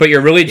 but you're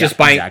really just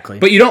buying. Exactly.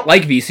 But you don't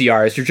like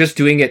VCRs. You're just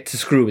doing it to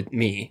screw with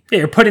me. Yeah,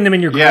 you're putting them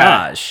in your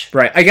garage,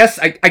 right? I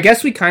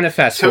guess we kind of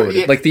fast forward.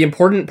 Like the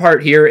important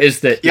part here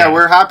is that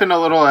we're hopping a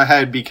little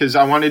ahead because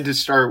I wanted to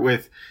start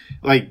with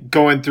like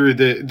going through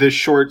the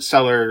short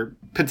seller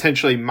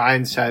potentially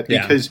mindset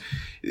because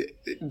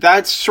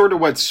that's sort of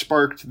what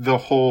sparked the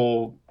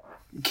whole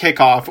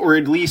kickoff, or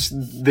at least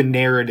the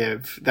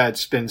narrative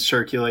that's been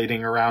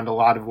circulating around a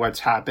lot of what's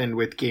happened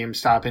with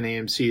GameStop and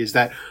AMC is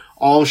that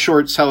all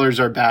short sellers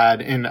are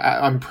bad. And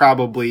I'm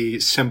probably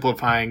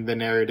simplifying the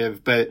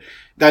narrative, but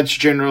that's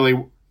generally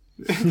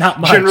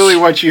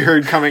what you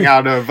heard coming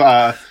out of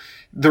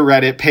the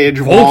Reddit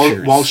page.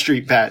 Wall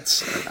Street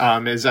Bets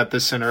is at the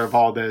center of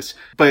all this.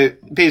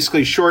 But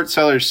basically, short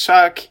sellers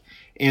suck.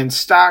 And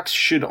stocks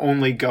should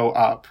only go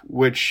up,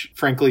 which,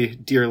 frankly,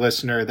 dear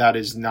listener, that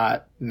is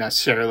not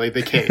necessarily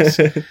the case.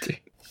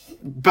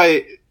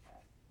 But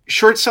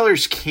short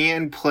sellers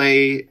can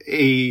play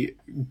a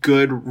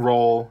good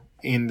role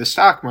in the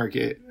stock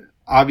market.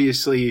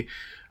 Obviously,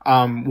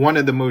 one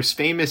of the most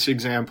famous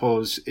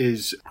examples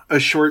is a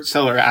short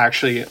seller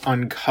actually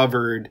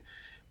uncovered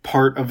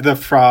part of the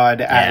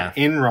fraud at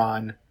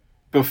Enron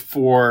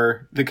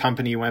before the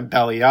company went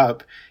belly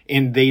up,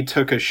 and they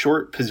took a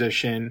short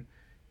position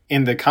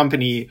in the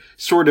company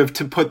sort of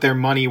to put their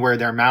money where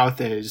their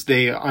mouth is.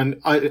 They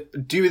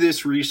do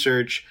this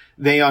research,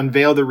 they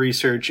unveil the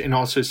research and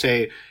also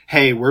say,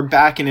 hey, we're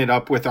backing it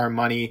up with our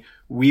money.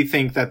 We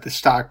think that the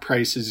stock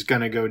price is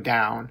going to go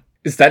down.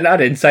 Is that not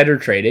insider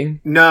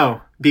trading?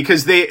 No,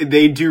 because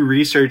they do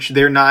research.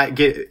 They're not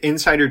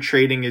insider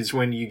trading is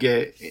when you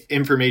get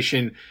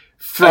information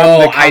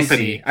from the company. I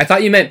see. I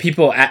thought you meant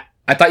people at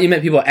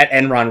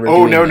Enron were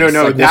doing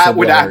no. Like that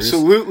would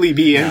absolutely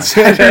be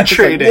insider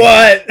trading.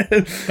 What?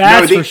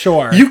 That's for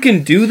sure. You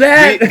can do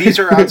that? These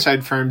are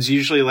outside firms,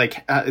 usually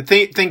like,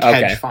 think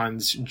hedge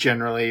funds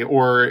generally,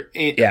 or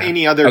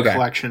any other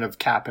collection of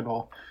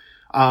capital.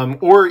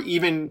 Or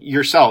even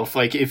yourself,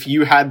 like if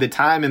you had the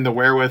time and the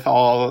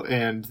wherewithal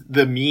and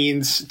the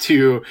means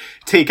to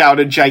take out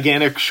a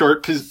gigantic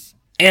short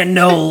and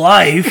no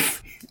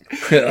life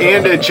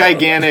and a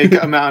gigantic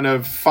amount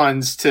of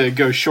funds to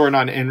go short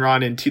on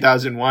Enron in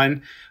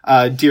 2001,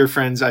 dear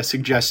friends, I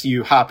suggest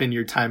you hop in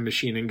your time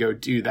machine and go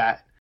do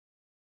that.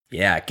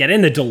 Yeah, get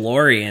in the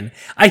DeLorean.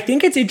 I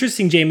think it's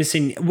interesting,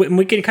 Jameson,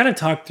 we can kind of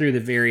talk through the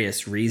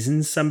various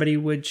reasons somebody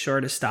would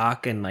short a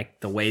stock and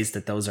like the ways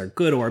that those are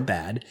good or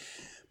bad.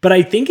 But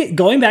I think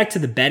going back to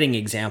the betting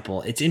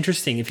example, it's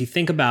interesting if you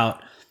think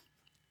about,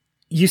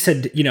 you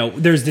said,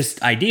 there's this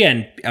idea,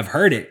 and I've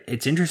heard it.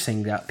 It's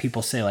interesting that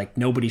people say like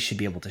nobody should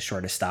be able to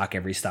short a stock.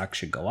 Every stock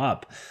should go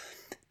up.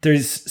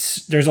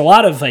 There's a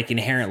lot of like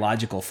inherent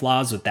logical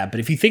flaws with that. But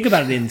if you think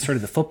about it in sort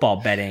of the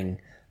football betting,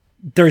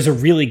 there's a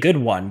really good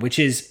one, which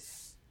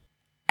is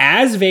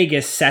as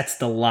Vegas sets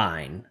the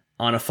line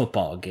on a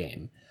football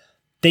game,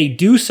 they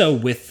do so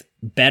with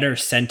better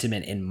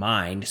sentiment in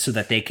mind so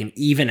that they can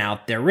even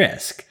out their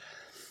risk.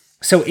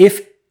 So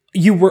if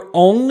you were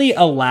only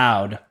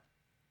allowed,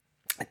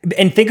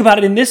 and think about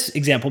it in this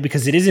example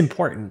because it is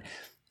important,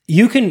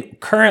 you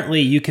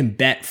can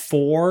bet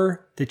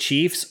for the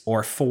Chiefs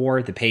or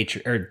for the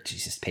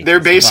Patriots. They're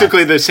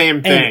basically the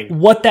same thing. And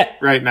what that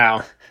right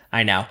now,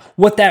 I know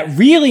what that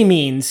really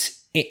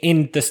means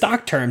in the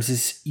stock terms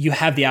is you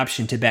have the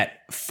option to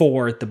bet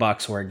for the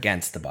Bucs or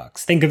against the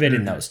Bucs. Think of it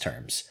in those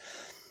terms.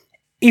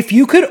 If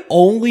you could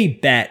only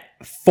bet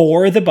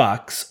for the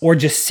Bucs or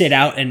just sit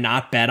out and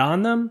not bet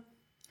on them,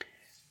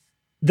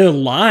 the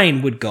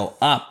line would go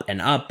up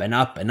and up and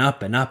up and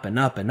up and up and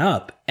up and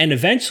up. And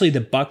eventually the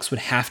Bucs would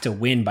have to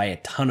win by a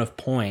ton of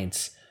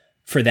points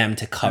for them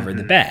to cover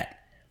the bet.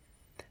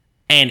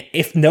 And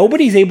if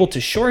nobody's able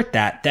to short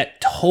that, that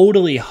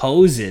totally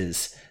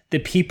hoses the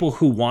people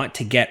who want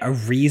to get a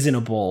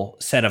reasonable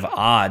set of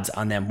odds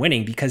on them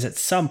winning, because at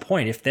some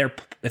point, if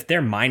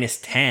they're minus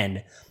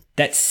 10,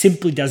 that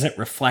simply doesn't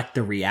reflect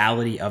the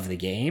reality of the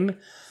game.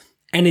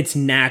 And it's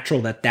natural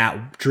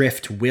that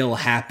drift will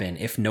happen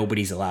if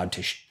nobody's allowed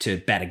to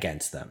bet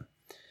against them.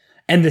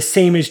 And the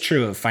same is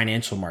true of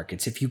financial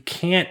markets. If you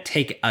can't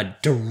take a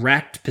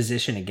direct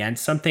position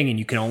against something and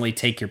you can only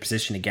take your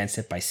position against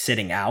it by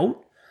sitting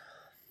out,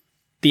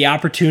 the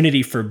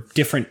opportunity for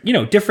different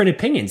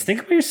opinions. Think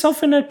about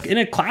yourself in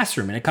a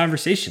classroom, in a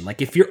conversation.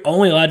 Like if you're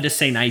only allowed to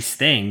say nice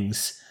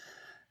things,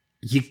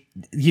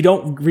 you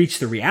don't reach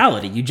the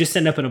reality. You just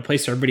end up in a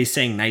place where everybody's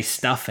saying nice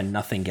stuff and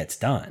nothing gets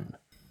done.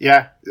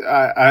 Yeah,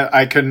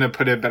 I couldn't have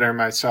put it better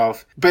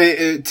myself.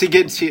 But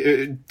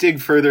to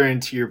dig further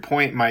into your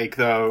point, Mike,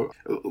 though,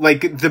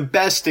 like the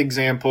best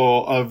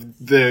example of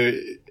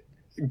the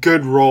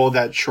good role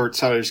that short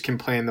sellers can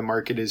play in the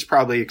market is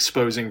probably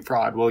exposing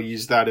fraud. We'll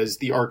use that as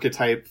the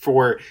archetype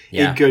for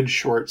a good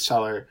short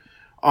seller.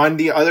 On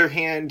the other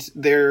hand,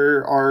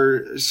 there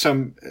are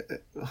some,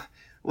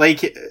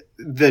 like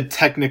the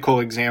technical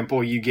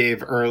example you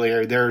gave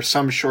earlier, there are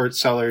some short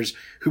sellers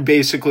who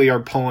basically are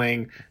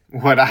pulling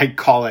what I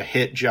call a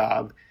hit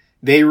job.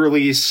 They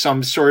release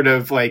some sort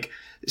of like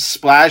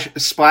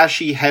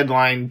splashy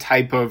headline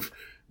type of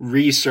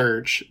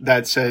research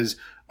that says,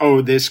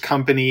 oh, this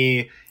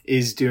company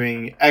is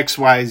doing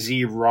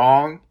XYZ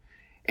wrong,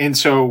 and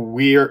so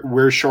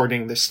we're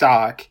shorting the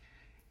stock.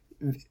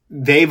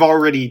 They've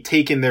already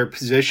taken their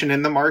position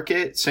in the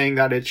market, saying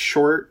that it's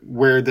short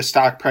where the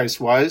stock price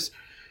was.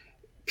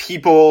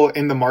 People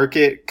in the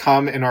market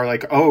come and are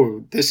like,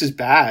 oh, this is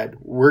bad,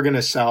 we're going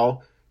to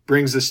sell,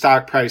 brings the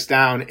stock price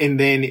down. And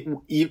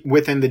then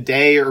within the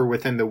day or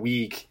within the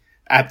week,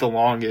 at the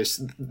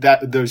longest,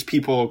 that those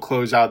people will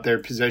close out their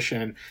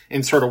position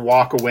and sort of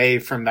walk away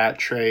from that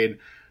trade,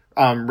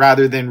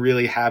 rather than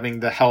really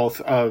having the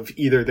health of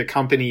either the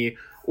company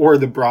or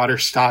the broader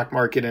stock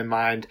market in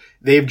mind.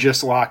 They've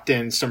just locked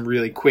in some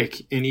really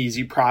quick and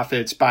easy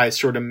profits by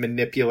sort of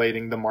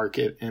manipulating the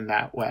market in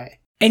that way.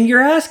 And you're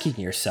asking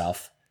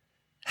yourself,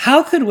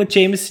 how could what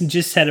Jameson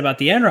just said about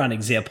the Enron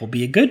example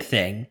be a good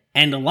thing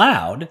and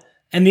allowed,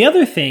 and the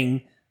other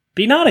thing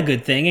be not a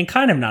good thing and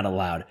kind of not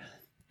allowed?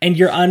 and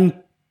you're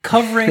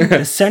uncovering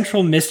the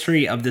central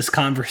mystery of this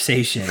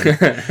conversation,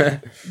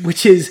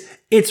 which is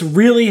it's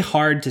really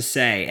hard to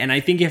say. And I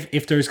think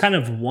if there's kind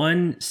of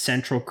one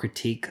central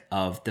critique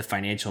of the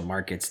financial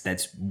markets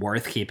that's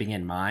worth keeping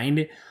in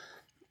mind,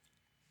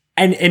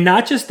 and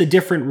not just the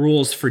different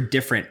rules for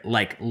different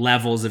like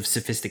levels of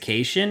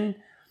sophistication,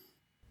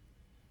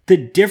 the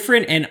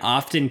different and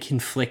often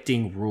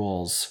conflicting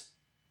rules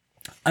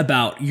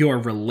about your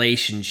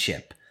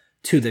relationship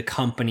to the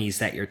companies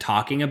that you're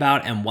talking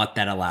about and what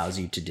that allows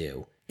you to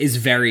do is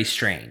very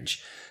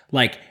strange.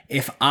 Like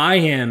if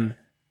I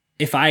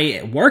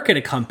work at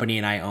a company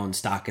and I own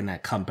stock in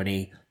that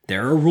company,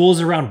 there are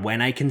rules around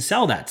when I can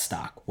sell that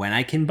stock, when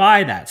I can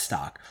buy that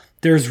stock.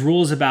 There's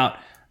rules about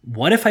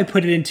what if I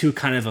put it into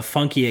kind of a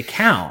funky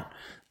account.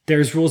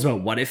 There's rules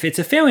about what if it's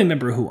a family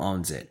member who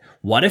owns it?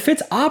 What if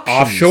it's options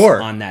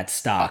offshore on that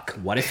stock?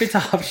 What if it's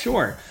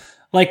offshore?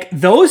 Like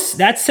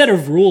that set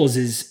of rules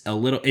is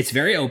it's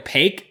very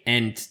opaque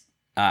and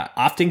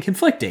often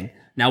conflicting.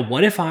 Now,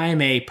 what if I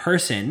am a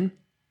person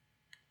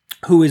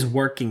who is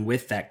working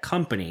with that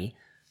company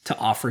to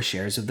offer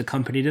shares of the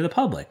company to the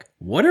public?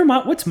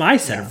 What's my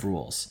set of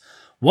rules?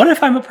 What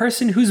if I'm a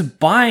person who's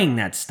buying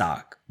that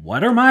stock?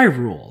 What are my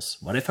rules?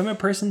 What if I'm a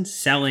person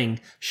selling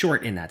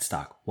short in that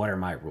stock? What are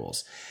my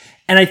rules?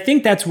 And I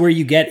think that's where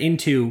you get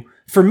into,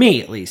 for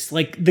me at least,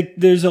 like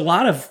there's a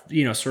lot of,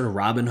 sort of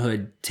Robin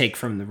Hood take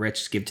from the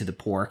rich, give to the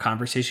poor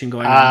conversation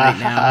going on right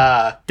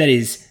now. That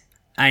is,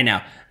 I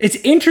know. It's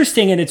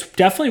interesting and it's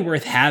definitely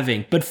worth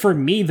having. But for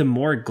me, the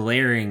more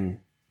glaring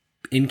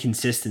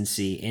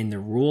inconsistency in the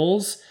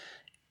rules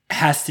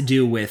has to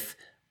do with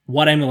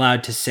what I'm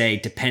allowed to say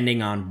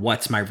depending on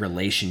what's my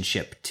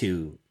relationship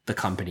to the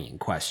company in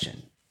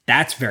question.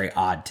 That's very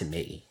odd to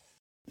me.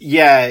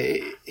 Yeah,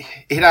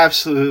 it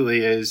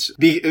absolutely is.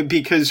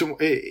 Because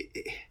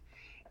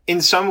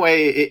in some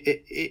way,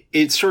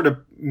 it sort of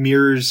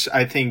mirrors,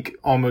 I think,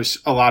 almost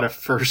a lot of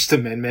First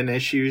Amendment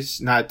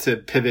issues, not to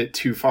pivot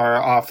too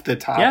far off the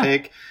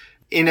topic.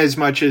 Yeah. In as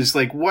much as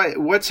like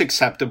what's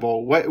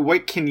acceptable?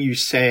 What can you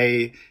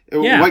say?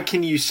 Yeah. What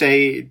can you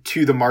say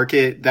to the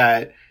market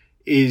that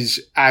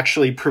is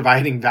actually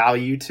providing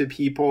value to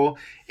people?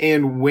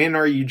 And when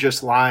are you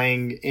just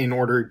lying in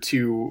order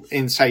to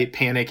incite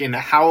panic? And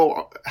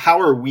how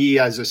are we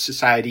as a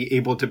society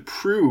able to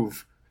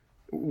prove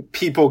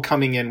people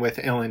coming in with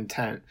ill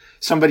intent?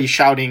 Somebody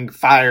shouting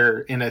fire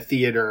in a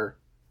theater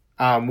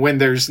when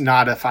there's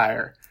not a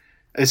fire.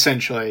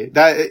 Essentially,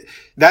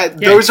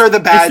 those are the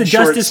bad. It's the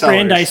Justice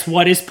Brandeis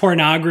 "What is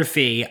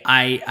pornography?"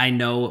 I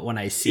know it when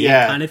I see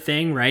it kind of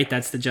thing, right?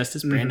 That's the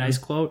Justice Brandeis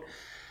quote.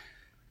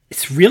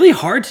 It's really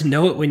hard to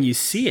know it when you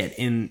see it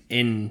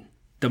in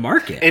the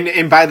market.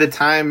 And by the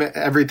time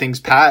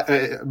everything's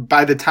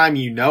by the time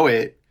you know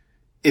it,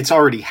 it's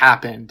already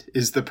happened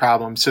is the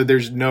problem. So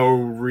there's no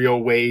real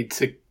way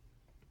to.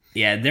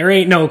 Yeah, there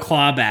ain't no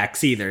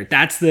clawbacks either.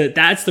 That's the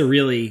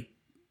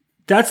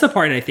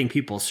part I think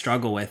people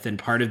struggle with, and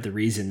part of the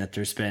reason that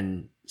there's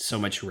been so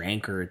much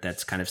rancor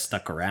that's kind of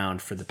stuck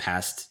around for the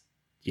past,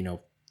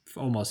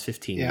 almost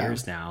 15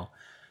 years now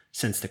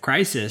since the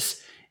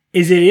crisis,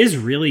 is it is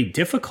really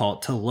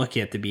difficult to look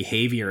at the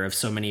behavior of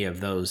so many of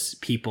those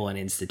people and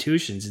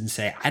institutions and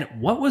say,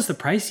 what was the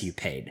price you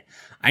paid?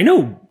 I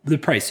know the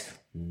price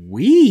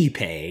we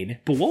paid,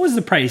 but what was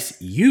the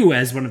price you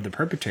as one of the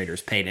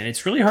perpetrators paid? And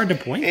it's really hard to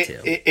point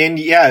to. And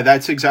yeah,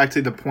 that's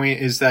exactly the point,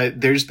 is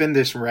that there's been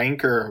this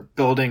rancor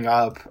building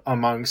up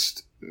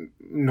amongst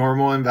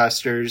normal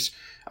investors,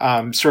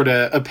 sort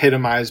of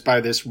epitomized by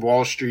this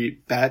Wall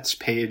Street Bets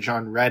page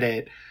on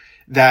Reddit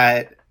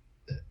that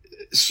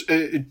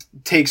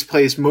takes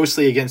place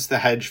mostly against the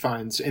hedge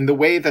funds. And the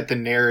way that the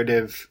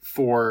narrative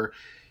for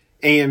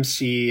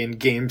AMC and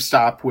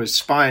GameStop was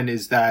spun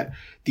is that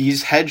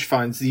these hedge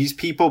funds, these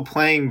people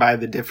playing by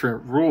the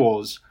different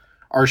rules,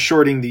 are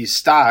shorting these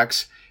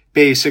stocks.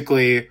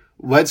 Basically,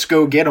 let's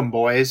go get them,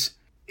 boys.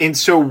 And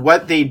so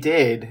what they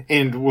did,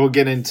 and we'll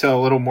get into a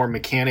little more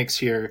mechanics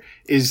here,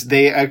 is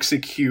they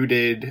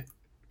executed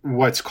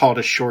what's called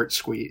a short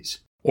squeeze.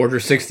 Order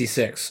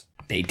 66.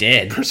 They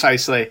did.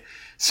 Precisely.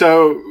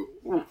 So,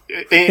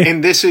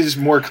 and this is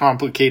more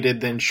complicated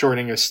than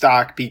shorting a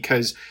stock,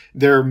 because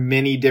there are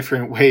many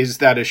different ways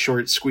that a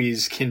short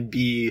squeeze can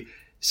be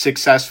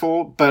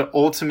successful. But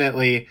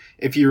ultimately,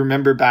 if you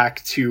remember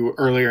back to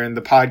earlier in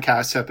the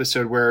podcast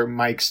episode where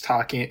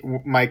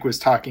Mike was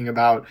talking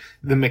about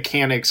the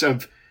mechanics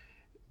of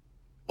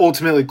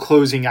ultimately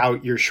closing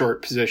out your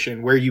short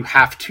position, where you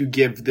have to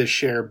give the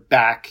share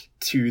back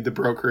to the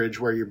brokerage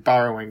where you're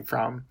borrowing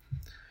from.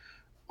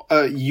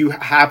 You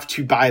have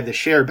to buy the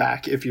share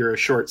back if you're a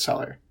short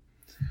seller.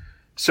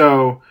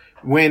 So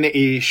when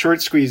a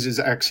short squeeze is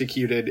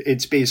executed,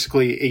 it's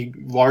basically a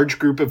large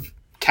group of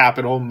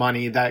capital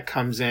money that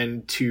comes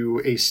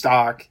into a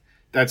stock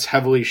that's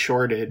heavily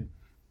shorted,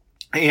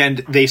 and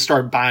they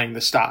start buying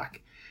the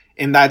stock,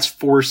 and that's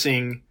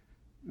forcing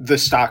the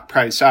stock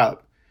price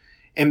up.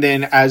 And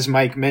then, as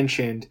Mike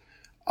mentioned,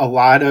 a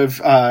lot of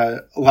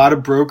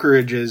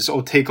brokerages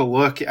will take a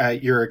look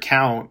at your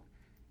account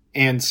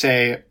and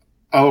say,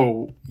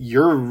 oh,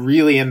 you're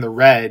really in the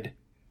red.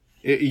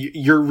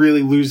 You're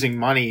really losing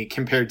money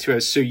compared to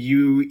us. So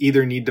you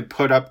either need to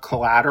put up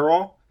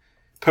collateral,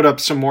 put up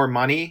some more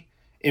money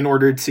in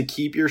order to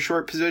keep your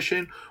short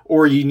position,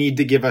 or you need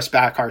to give us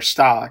back our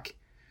stock.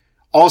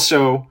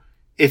 Also,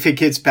 if it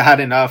gets bad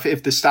enough,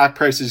 if the stock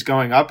price is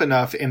going up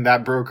enough and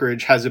that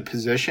brokerage has a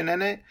position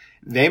in it,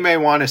 they may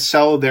want to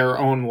sell their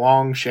own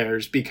long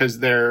shares because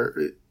they're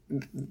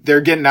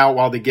getting out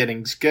while the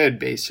getting's good,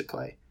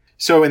 basically.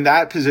 So in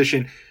that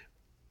position,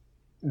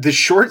 the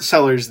short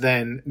sellers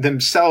then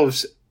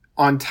themselves,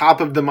 on top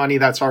of the money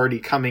that's already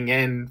coming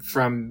in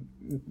from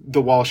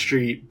the Wall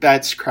Street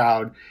bets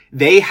crowd,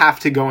 they have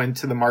to go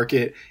into the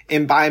market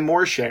and buy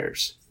more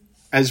shares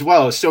as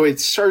well. So it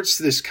starts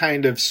this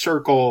kind of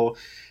circle.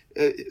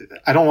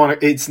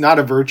 It's not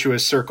a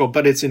virtuous circle,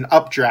 but it's an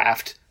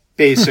updraft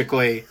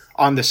basically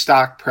on the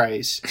stock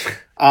price.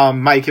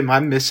 Mike, am I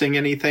missing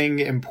anything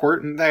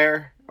important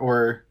there,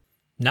 or?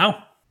 No.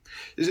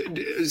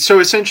 So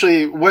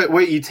essentially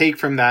what you take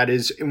from that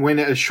is when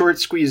a short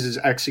squeeze is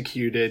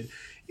executed,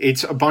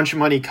 it's a bunch of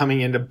money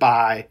coming in to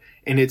buy,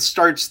 and it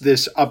starts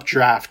this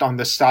updraft on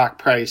the stock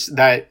price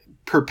that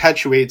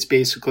perpetuates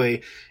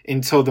basically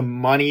until the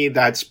money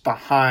that's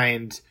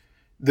behind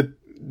the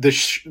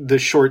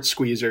short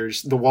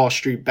squeezers, the Wall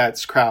Street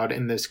bets crowd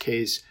in this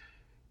case,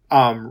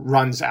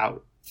 runs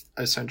out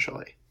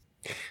essentially.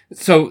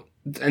 So,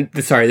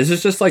 sorry, this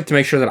is just like to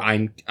make sure that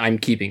I'm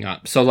keeping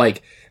up. So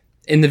like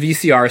in the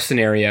VCR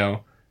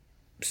scenario,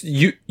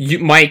 you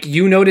Mike,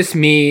 you notice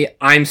me,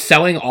 I'm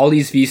selling all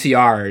these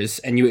VCRs,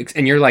 and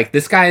you're like,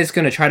 this guy is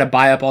going to try to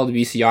buy up all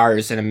the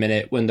VCRs in a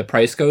minute when the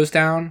price goes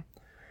down.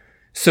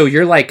 So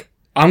you're like,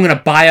 I'm going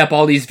to buy up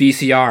all these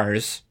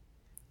VCRs,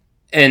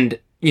 and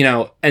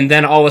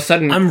then all of a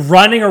sudden I'm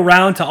running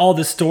around to all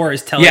the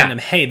stores telling them,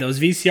 hey,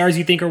 those VCRs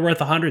you think are worth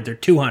 100, they're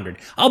 200.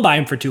 I'll buy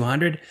them for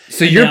 200.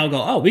 So I'll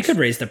go, oh, we could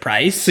raise the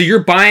price. So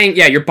you're buying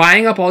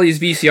up all these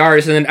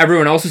VCRs, and then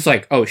everyone else is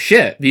like, oh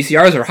shit,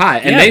 VCRs are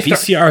hot. And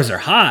VCRs are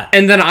hot.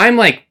 And then I'm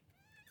like,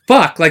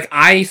 fuck, like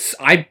I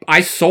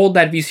sold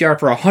that VCR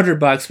for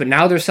 $100, but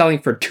now they're selling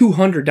for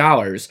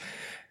 $200.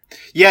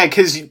 Yeah,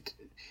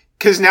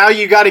 because now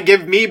you got to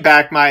give me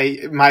back my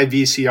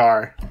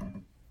VCR.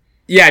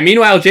 Yeah,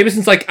 meanwhile,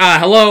 Jameson's like,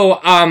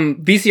 hello,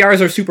 VCRs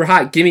are super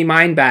hot, give me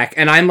mine back.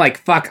 And I'm like,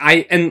 fuck,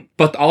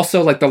 but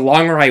also, like, the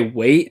longer I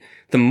wait,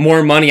 the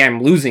more money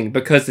I'm losing,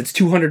 because it's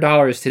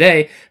 $200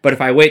 today, but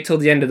if I wait till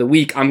the end of the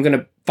week, I'm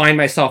gonna find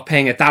myself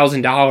paying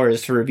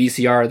 $1,000 for a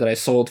VCR that I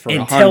sold for $100.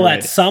 Until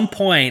at some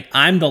point,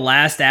 I'm the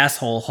last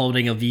asshole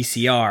holding a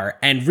VCR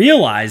and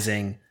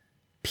realizing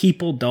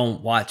people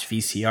don't watch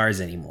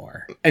VCRs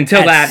anymore.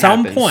 Until that happens.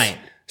 At some point.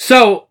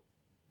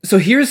 So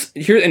here,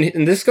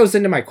 and this goes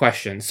into my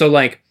question. So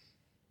like,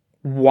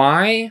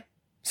 why?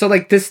 So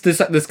like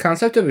this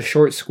concept of a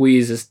short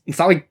squeeze it's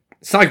not like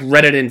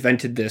Reddit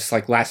invented this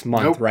like last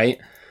month, nope. Right?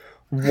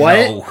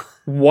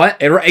 What?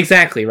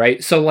 Exactly,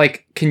 right? So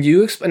like, can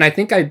you explain? I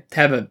think I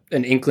have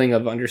an inkling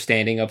of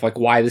understanding of like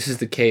why this is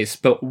the case,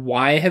 but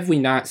why have we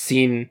not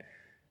seen?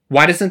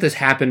 Why doesn't this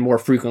happen more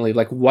frequently?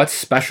 Like, what's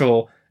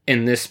special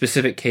in this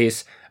specific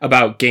case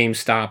about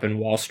GameStop and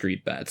Wall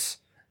Street bets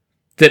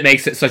that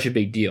makes it such a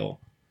big deal?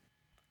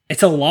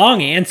 It's a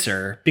long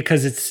answer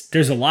because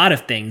there's a lot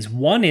of things.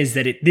 One is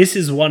that this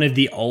is one of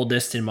the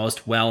oldest and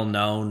most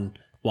well-known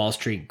Wall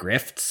Street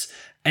grifts,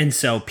 and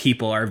so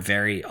people are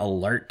very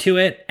alert to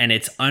it, and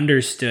it's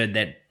understood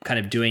that kind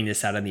of doing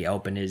this out in the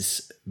open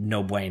is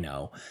no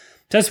bueno.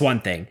 That's one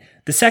thing.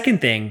 The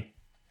second thing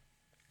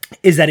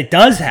is that it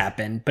does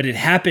happen, but it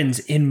happens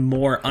in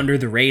more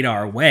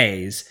under-the-radar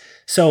ways.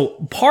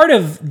 So part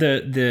of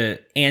the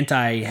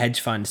anti-hedge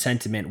fund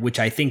sentiment, which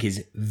I think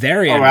is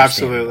very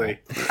understandable,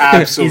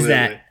 absolutely, is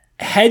that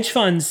hedge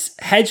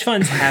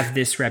funds have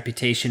this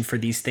reputation for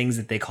these things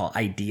that they call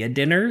idea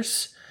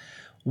dinners,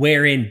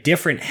 wherein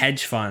different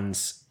hedge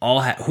funds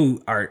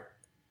who are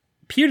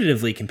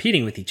putatively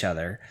competing with each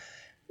other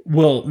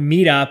will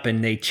meet up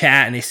and they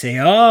chat and they say,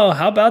 "Oh,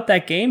 how about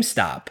that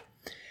GameStop?"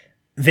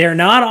 They're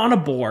not on a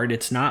board,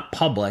 it's not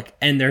public,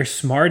 and they're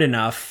smart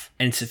enough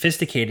and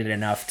sophisticated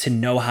enough to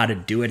know how to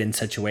do it in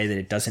such a way that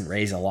it doesn't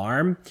raise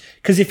alarm.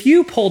 Because if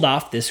you pulled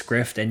off this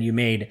grift and you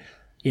made,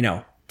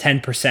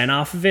 10%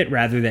 off of it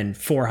rather than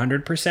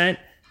 400%,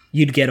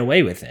 you'd get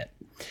away with it.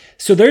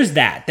 So there's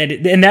that,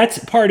 and that's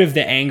part of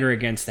the anger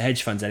against the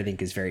hedge funds that I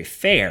think is very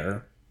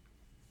fair,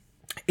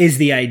 is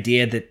the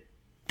idea that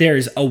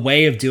there's a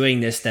way of doing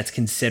this that's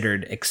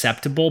considered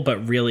acceptable,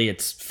 but really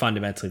it's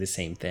fundamentally the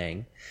same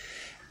thing.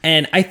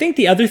 And I think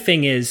the other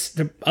thing is,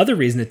 the other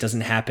reason it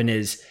doesn't happen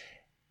is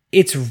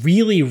it's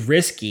really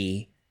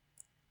risky.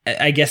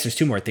 I guess there's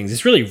two more things.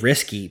 It's really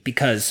risky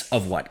because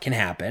of what can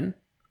happen,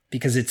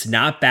 because it's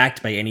not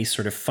backed by any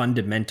sort of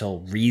fundamental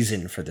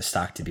reason for the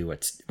stock to be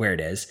where it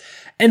is.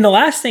 And the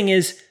last thing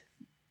is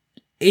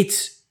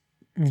it's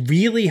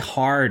really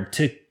hard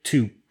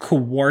to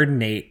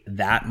coordinate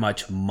that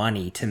much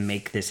money to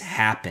make this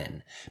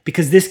happen,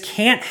 because this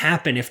can't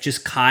happen if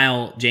just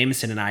Kyle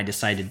Jameson and I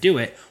decide to do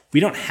it. We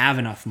don't have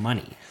enough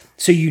money.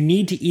 So you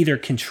need to either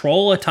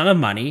control a ton of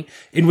money,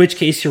 in which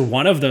case you're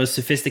one of those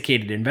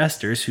sophisticated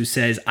investors who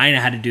says, I know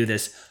how to do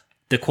this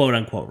the quote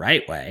unquote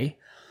right way,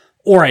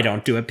 or I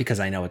don't do it because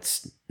I know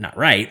it's not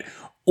right,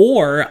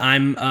 or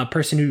I'm a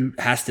person who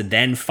has to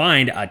then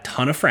find a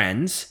ton of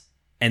friends.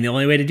 And the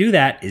only way to do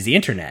that is the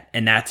internet.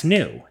 And that's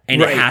new.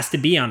 And It has to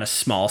be on a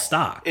small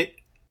stock.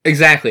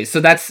 Exactly. So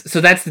that's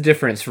the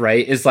difference,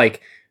 right? Is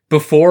like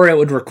before it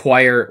would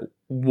require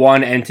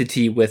one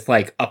entity with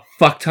like a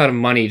fuck ton of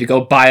money to go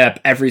buy up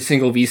every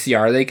single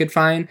VCR they could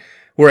find.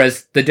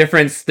 Whereas the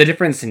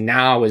difference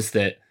now is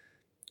that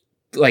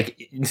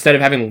like instead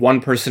of having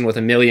one person with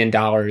 $1 million,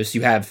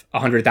 you have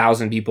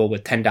 100,000 people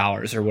with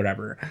 $10 or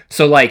whatever.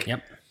 So like,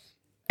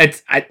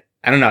 it's I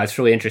don't know. It's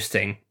really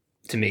interesting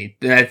to me.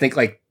 And I think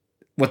like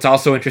what's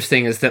also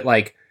interesting is that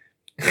like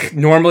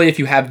normally if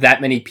you have that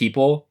many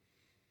people,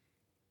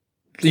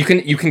 you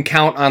can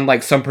count on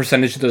like some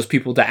percentage of those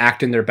people to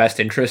act in their best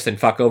interest and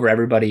fuck over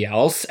everybody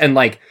else. And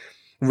like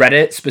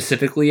Reddit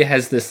specifically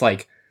has this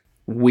like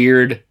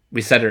weird,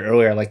 we said it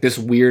earlier, like this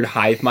weird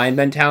hive mind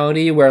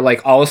mentality where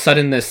like all of a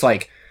sudden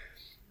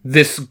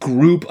this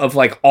group of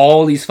like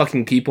all these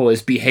fucking people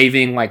is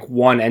behaving like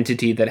one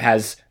entity that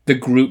has the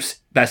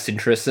group's best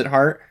interests at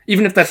heart.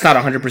 Even if that's not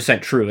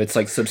 100% true, it's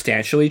like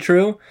substantially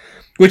true,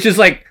 which is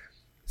like,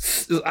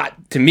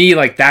 to me,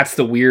 like that's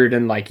the weird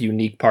and like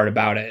unique part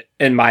about it,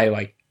 and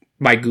my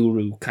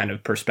guru kind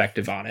of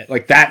perspective on it.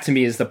 Like that to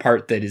me is the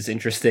part that is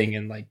interesting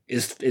and like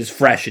is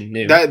fresh and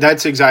new.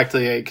 That's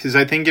exactly it. Because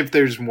I think if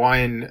there's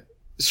one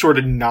sort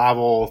of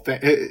novel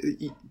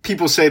thing,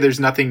 people say there's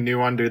nothing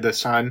new under the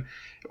sun.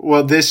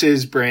 Well, this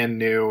is brand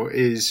new.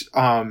 Is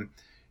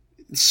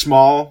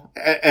small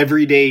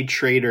everyday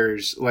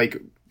traders, like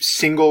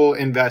single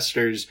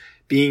investors,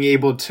 being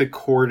able to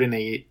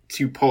coordinate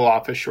to pull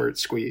off a short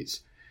squeeze.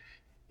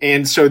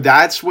 And so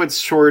that's what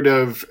sort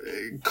of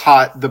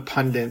caught the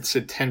pundits'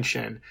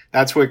 attention.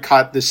 That's what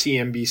caught the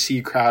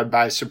CNBC crowd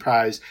by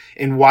surprise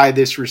and why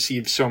this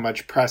received so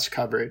much press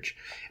coverage.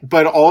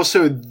 But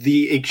also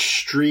the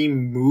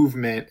extreme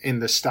movement in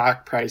the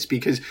stock price,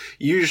 because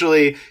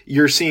usually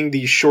you're seeing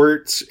these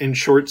shorts and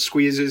short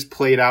squeezes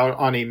played out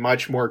on a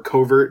much more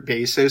covert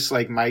basis,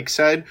 like Mike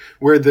said,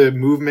 where the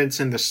movements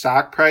in the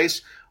stock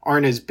price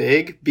aren't as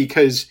big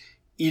because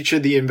each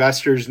of the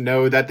investors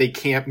know that they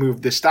can't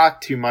move the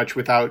stock too much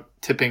without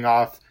tipping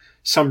off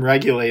some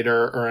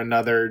regulator or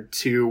another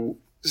to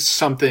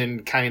some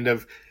kind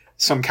of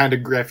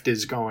grift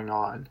is going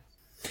on.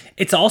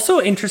 It's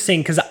also interesting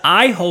because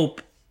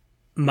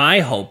my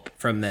hope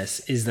from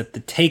this is that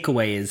the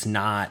takeaway is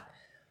not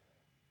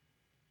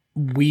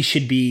we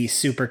should be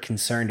super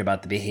concerned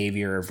about the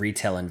behavior of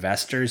retail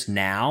investors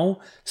now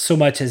so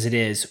much as it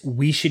is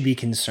we should be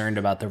concerned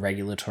about the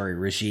regulatory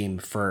regime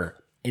for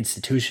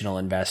institutional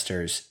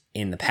investors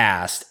in the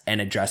past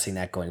and addressing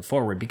that going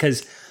forward.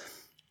 Because,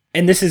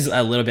 and this is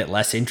a little bit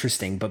less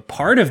interesting, but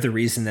part of the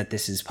reason that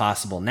this is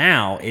possible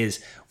now is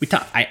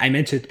I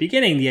mentioned at the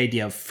beginning the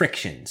idea of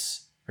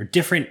frictions or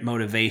different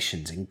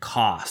motivations and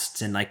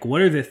costs, and like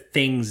what are the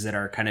things that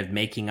are kind of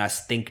making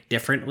us think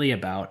differently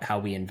about how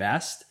we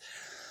invest.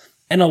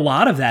 And a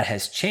lot of that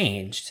has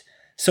changed.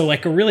 So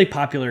like a really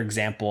popular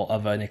example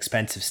of an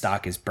expensive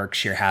stock is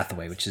Berkshire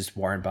Hathaway, which is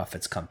Warren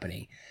Buffett's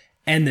company.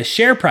 And the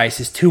share price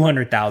is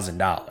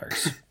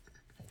 $200,000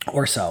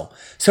 or so.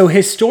 So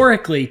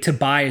historically, to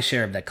buy a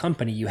share of that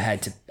company, you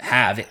had to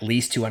have at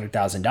least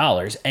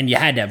 $200,000, and you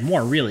had to have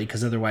more really,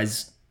 because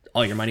otherwise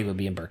all your money would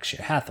be in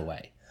Berkshire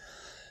Hathaway.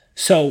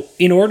 So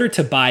in order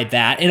to buy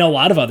that, in a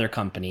lot of other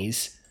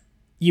companies,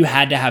 you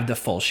had to have the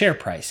full share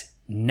price.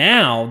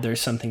 Now there's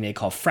something they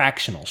call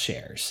fractional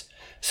shares.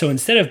 So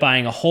instead of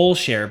buying a whole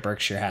share of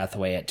Berkshire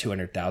Hathaway at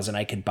 $200,000,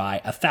 I could buy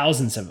a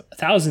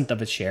thousandth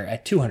of a share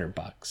at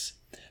 $200.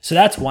 So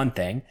that's one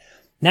thing.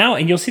 Now,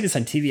 and you'll see this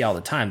on TV all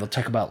the time, they'll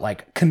talk about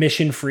like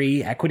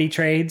commission-free equity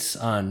trades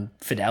on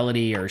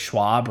Fidelity or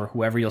Schwab or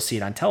whoever. You'll see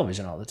it on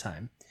television all the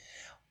time.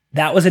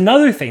 That was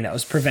another thing that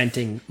was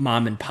preventing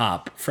mom and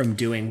pop from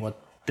doing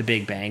what the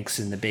big banks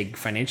and the big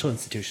financial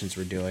institutions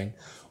were doing,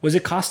 was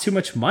it cost too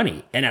much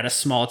money. And at a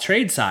small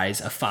trade size,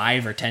 a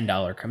 $5 or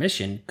 $10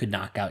 commission could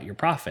knock out your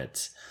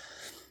profits.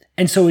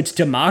 And so it's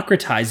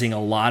democratizing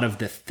a lot of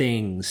the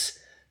things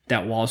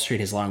that Wall Street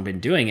has long been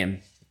doing.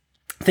 And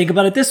think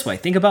about it this way.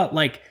 Think about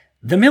like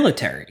the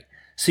military.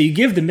 So you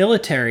give the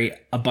military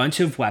a bunch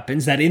of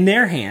weapons that in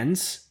their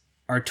hands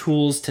are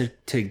tools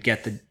to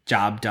get the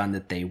job done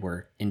that they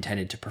were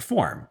intended to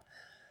perform.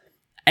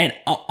 And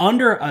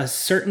under a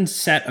certain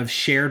set of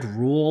shared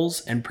rules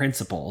and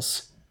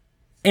principles,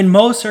 in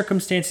most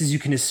circumstances, you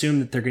can assume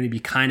that they're going to be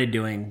kind of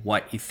doing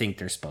what you think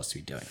they're supposed to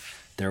be doing.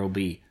 There will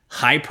be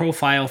high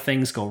profile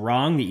things go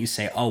wrong that you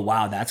say, oh,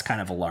 wow, that's kind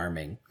of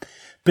alarming.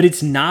 But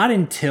it's not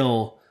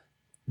until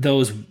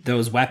those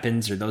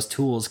weapons or those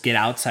tools get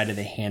outside of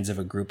the hands of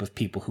a group of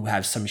people who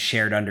have some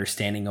shared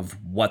understanding of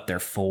what they're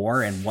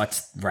for and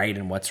what's right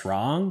and what's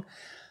wrong.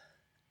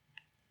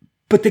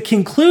 But the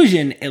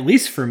conclusion, at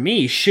least for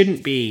me,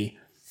 shouldn't be,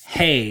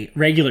 hey,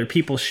 regular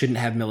people shouldn't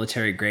have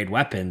military grade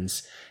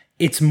weapons.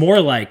 It's more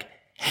like,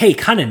 hey,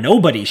 kind of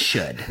nobody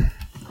should.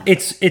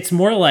 It's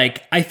more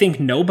like I think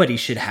nobody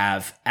should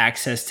have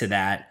access to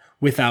that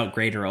without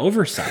greater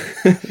oversight.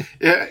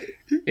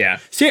 Yeah.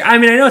 See, I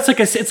mean, I know it's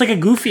like a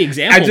goofy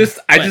example.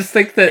 I just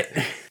think that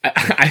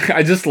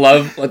I just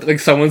love like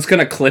someone's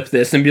gonna clip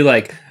this and be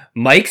like,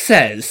 Mike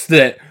says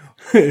that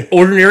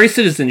ordinary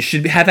citizens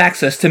should have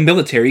access to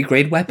military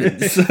grade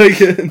weapons.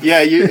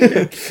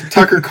 Yeah,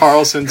 Tucker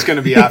Carlson's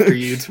gonna be after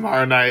you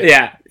tomorrow night.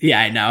 Yeah,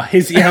 I know.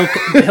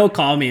 He'll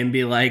call me and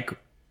be like,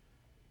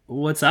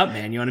 "What's up,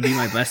 man? You want to be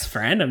my best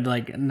friend?" I'm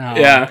like, "No,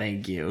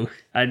 thank you.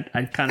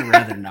 I'd kind of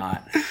rather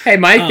not." Hey,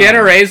 Mike, the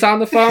NRA's on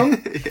the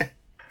phone.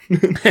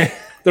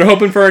 They're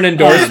hoping for an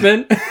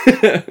endorsement.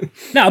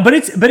 No, but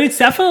it's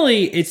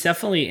definitely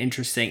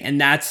interesting,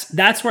 and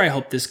that's where I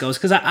hope this goes,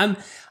 because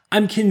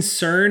I'm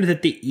concerned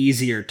that the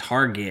easier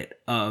target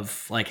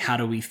of like how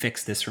do we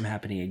fix this from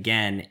happening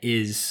again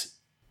is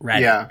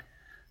Reddit. Yeah.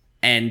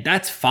 And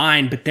that's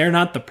fine, but they're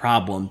not the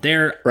problem.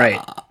 They're right.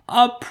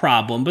 A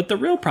problem, but the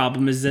real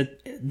problem is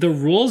that the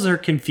rules are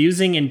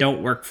confusing and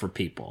don't work for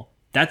people.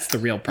 That's the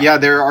real problem. Yeah,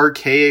 they're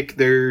archaic.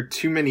 There are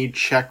too many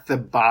check the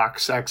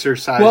box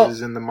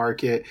exercises in the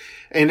market.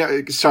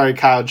 And sorry,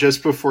 Kyle,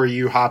 just before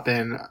you hop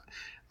in,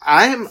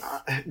 I'm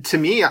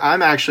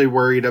actually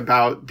worried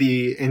about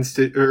the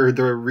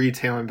the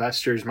retail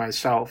investors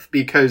myself,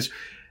 because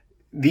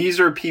these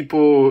are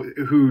people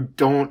who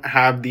don't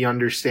have the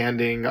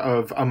understanding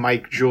of a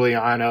Mike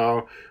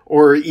Giuliano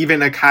or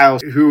even a Kyle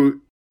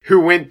who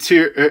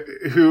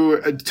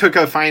took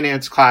a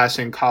finance class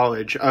in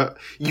college.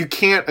 You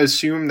can't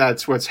assume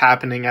that's what's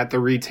happening at the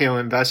retail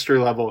investor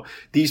level.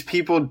 These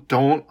people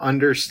don't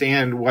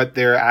understand what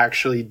they're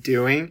actually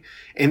doing,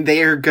 and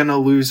they are going to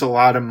lose a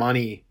lot of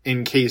money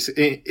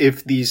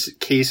if these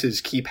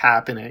cases keep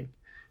happening.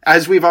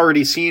 As we've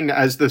already seen,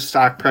 as the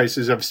stock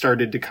prices have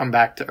started to come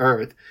back to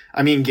earth.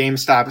 I mean,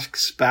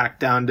 GameStop's back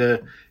down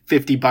to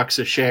 $50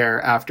 a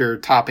share after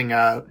topping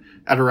out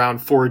at around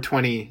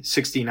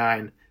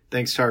 420.69.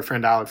 Thanks to our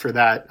friend Alec for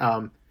that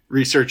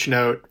research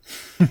note.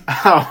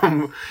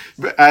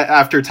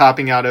 After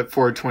topping out at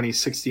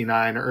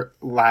 420.69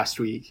 last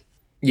week.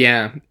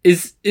 Yeah.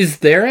 Is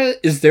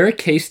there a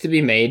case to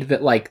be made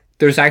that like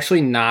there's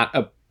actually not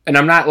a, and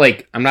I'm not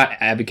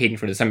advocating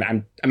for this.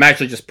 I'm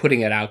actually just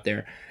putting it out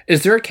there.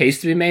 Is there a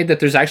case to be made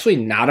that there's actually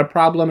not a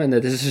problem and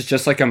that this is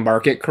just like a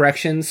market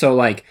correction? So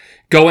like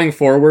going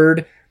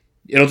forward,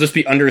 it'll just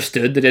be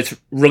understood that it's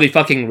really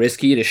fucking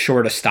risky to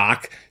short a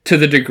stock to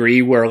the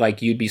degree where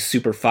like you'd be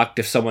super fucked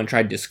if someone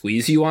tried to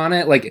squeeze you on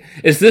it. Like,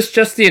 is this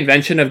just the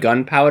invention of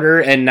gunpowder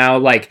and now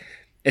like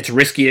it's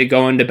risky to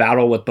go into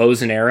battle with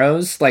bows and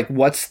arrows? Like,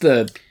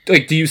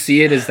 do you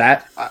see it as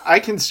that? I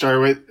can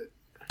start with,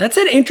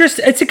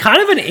 it's a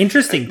kind of an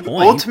interesting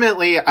point.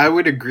 Ultimately, I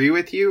would agree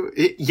with you.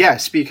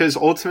 Yes, because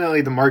ultimately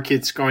the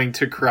market's going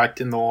to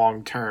correct in the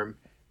long term,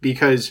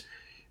 because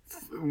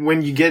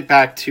when you get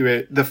back to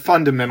it, the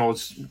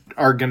fundamentals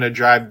are going to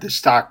drive the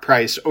stock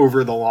price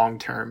over the long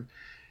term.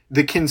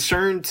 The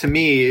concern to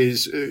me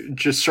is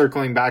just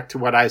circling back to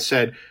what I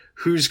said,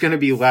 who's going to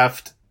be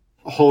left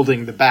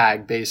holding the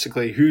bag,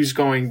 basically? Who's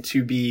going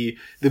to be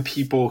the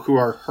people who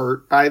are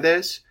hurt by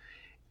this?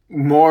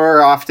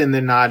 More often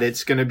than not,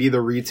 it's going to be the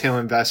retail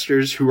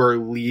investors who are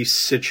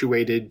least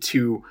situated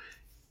to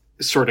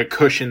sort of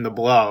cushion the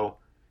blow,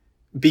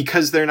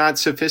 because they're not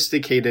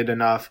sophisticated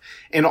enough,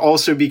 and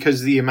also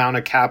because the amount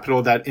of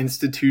capital that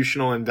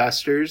institutional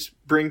investors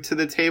bring to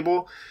the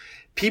table.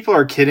 People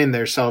are kidding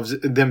themselves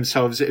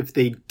if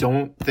they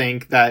don't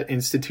think that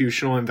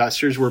institutional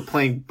investors were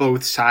playing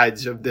both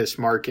sides of this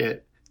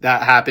market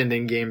that happened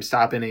in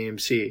GameStop and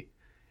AMC.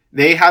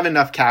 They have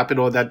enough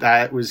capital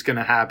that was going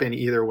to happen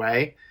either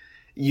way.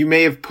 You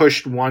may have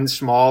pushed one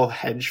small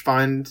hedge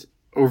fund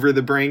over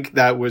the brink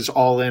that was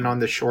all in on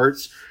the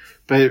shorts,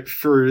 but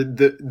for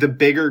the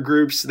bigger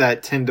groups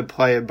that tend to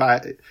play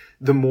by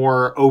the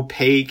more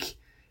opaque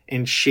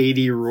and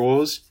shady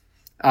rules,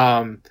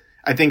 I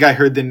think I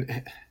heard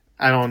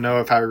I don't know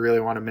if I really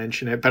want to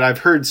mention it, but I've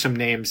heard some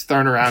names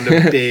thrown around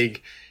of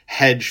big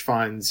hedge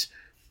funds,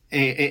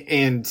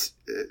 and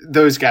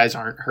those guys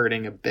aren't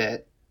hurting a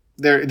bit.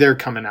 They're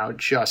coming out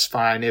just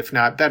fine, if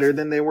not better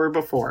than they were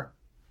before.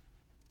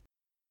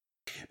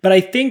 But I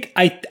think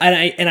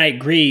I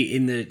agree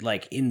in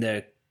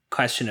the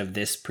question of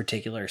this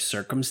particular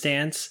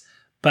circumstance,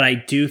 but I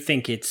do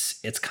think it's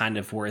kind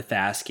of worth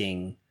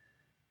asking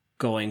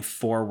going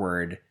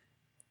forward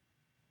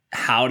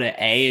how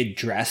to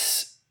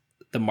address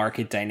the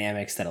market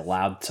dynamics that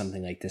allowed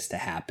something like this to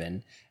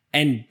happen,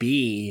 and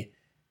B,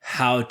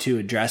 how to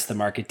address the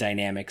market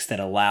dynamics that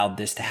allowed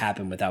this to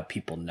happen without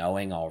people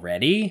knowing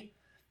already.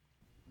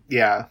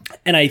 Yeah.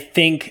 And I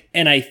think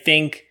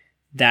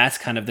that's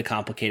kind of the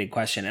complicated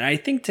question. And I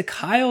think to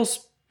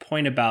Kyle's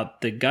point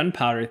about the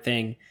gunpowder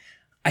thing,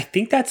 I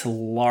think that's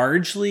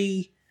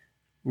largely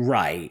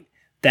right.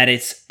 That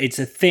it's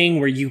a thing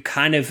where you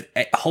kind of,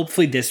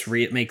 hopefully this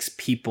makes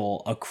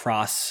people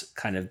across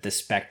kind of the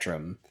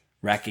spectrum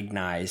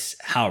recognize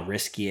how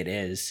risky it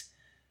is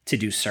to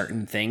do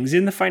certain things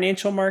in the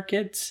financial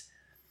markets.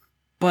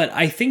 But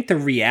I think the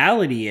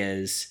reality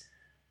is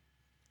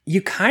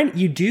you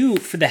do,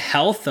 for the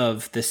health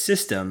of the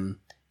system,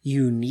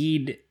 you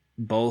need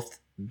both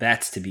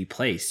bets to be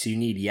placed. You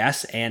need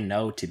yes and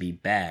no to be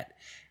bet.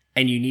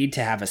 And you need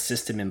to have a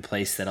system in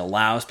place that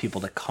allows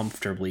people to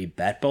comfortably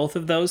bet both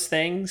of those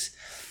things.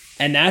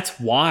 And that's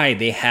why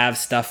they have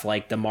stuff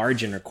like the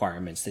margin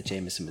requirements that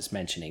Jameson was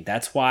mentioning.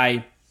 That's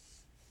why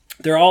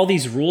there are all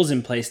these rules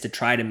in place to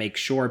try to make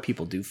sure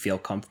people do feel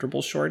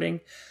comfortable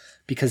shorting,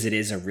 because it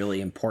is a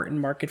really important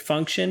market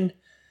function.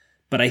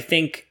 But I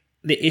think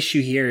the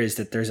issue here is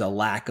that there's a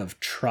lack of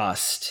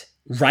trust,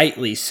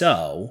 rightly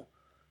so,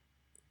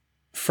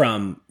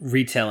 from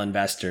retail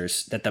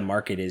investors that the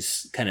market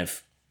is kind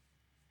of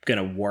going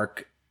to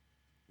work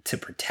to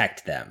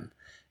protect them.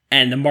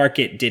 And the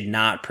market did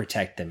not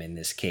protect them in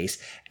this case.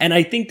 And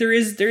I think there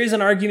is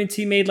an argument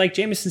to be made, like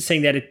Jameson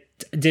saying, that it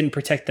didn't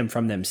protect them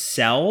from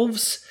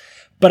themselves.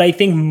 But I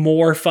think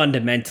more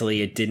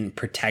fundamentally, it didn't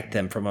protect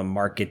them from a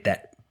market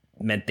that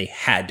meant they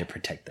had to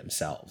protect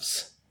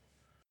themselves.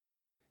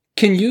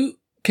 Can you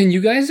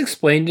guys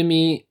explain to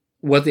me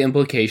what the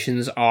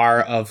implications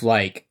are of,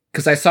 like,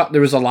 because I saw there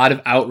was a lot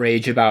of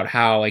outrage about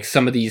how, like,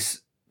 some of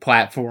these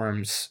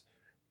platforms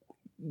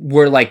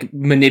were, like,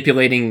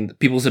 manipulating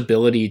people's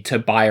ability to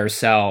buy or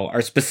sell,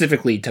 or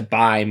specifically to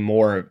buy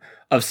more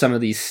of some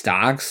of these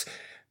stocks.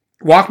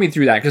 Walk me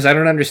through that, because I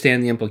don't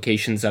understand the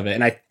implications of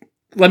it. And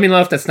let me know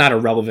if that's not a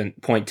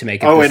relevant point to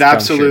make. Oh, it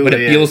absolutely but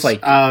it feels is. like,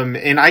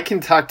 and I can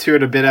talk to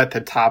it a bit at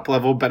the top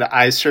level, but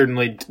I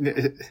certainly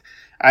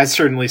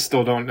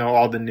still don't know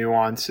all the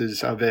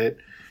nuances of it.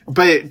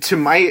 But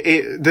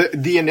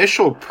the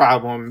initial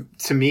problem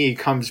to me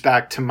comes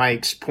back to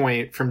Mike's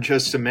point from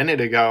just a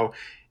minute ago,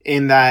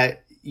 in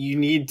that you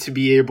need to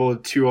be able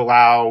to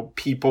allow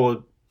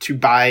people to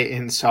buy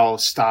and sell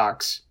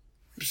stocks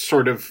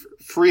sort of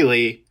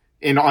freely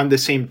and on the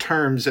same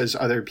terms as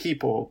other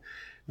people.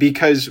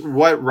 Because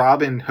what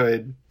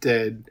Robinhood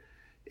did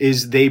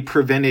is they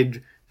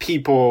prevented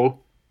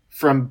people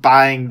from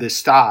buying the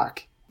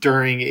stock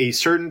during a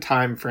certain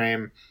time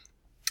frame,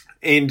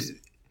 and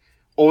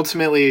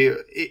ultimately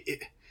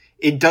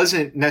it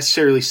doesn't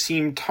necessarily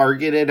seem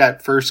targeted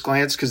at first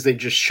glance because they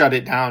just shut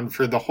it down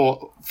for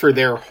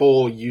their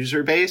whole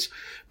user base.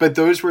 But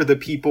those were the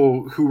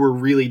people who were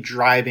really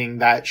driving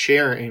that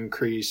share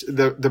increase,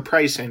 the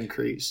price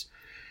increase.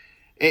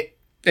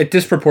 It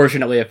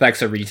disproportionately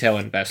affects a retail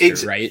investor,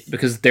 right?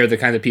 Because they're the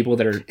kind of people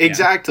that are...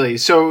 Exactly. Yeah.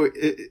 So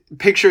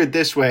picture it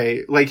this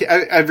way. Like,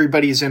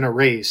 everybody's in a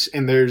race,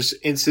 and there's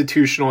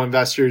institutional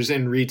investors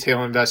and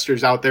retail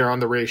investors out there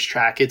on the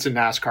racetrack. It's a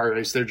NASCAR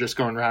race. They're just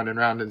going round and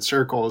round in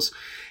circles.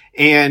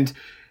 And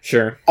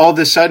sure, all of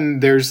a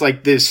sudden, there's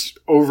like this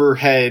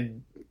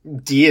overhead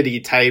deity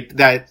type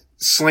that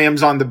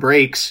slams on the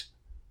brakes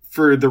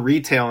for the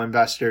retail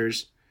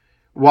investors,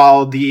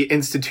 while the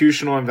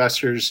institutional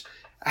investors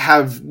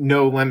have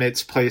no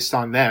limits placed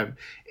on them.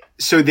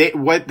 So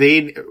what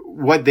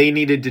they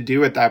needed to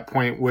do at that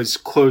point was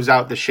close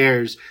out the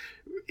shares.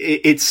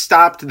 It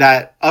stopped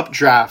that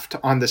updraft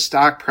on the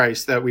stock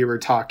price that we were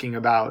talking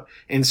about.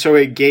 And so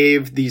it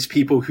gave these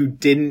people who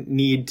didn't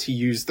need to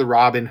use the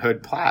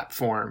Robinhood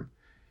platform,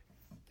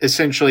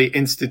 essentially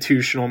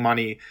institutional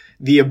money,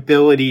 the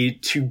ability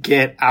to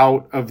get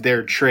out of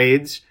their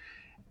trades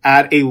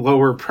at a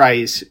lower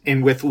price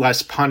and with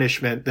less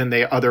punishment than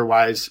they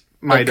otherwise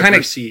might have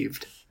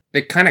received.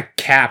 It kind of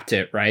capped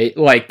it, right?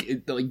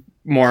 Like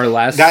more or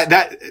less.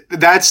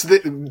 That's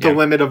the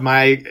limit of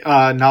my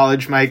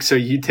knowledge, Mike. So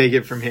you take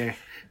it from here.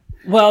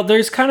 Well,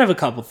 there's kind of a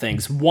couple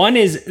things. One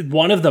is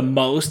one of the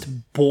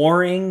most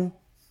boring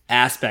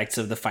aspects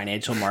of the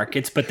financial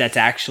markets, but that's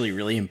actually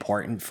really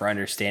important for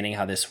understanding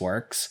how this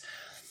works.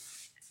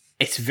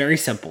 It's very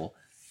simple.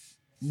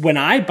 When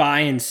I buy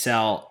and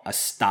sell a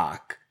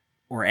stock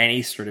or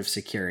any sort of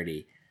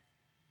security,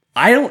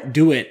 I don't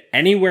do it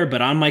anywhere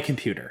but on my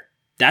computer.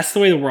 That's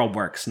the way the world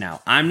works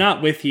now. I'm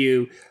not with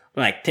you,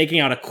 like, taking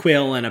out a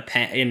quill and a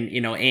pen and,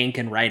 ink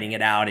and writing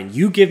it out, and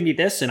you give me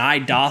this and I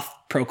doth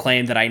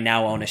proclaim that I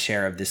now own a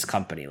share of this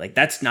company. Like,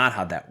 that's not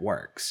how that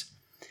works.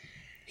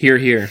 Hear,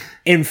 hear.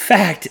 In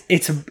fact,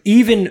 it's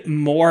even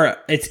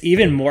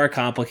more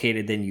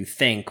complicated than you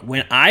think.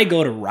 When I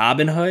go to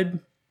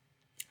Robinhood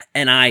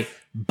and I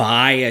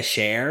buy a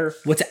share,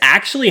 what's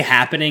actually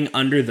happening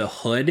under the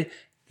hood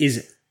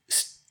is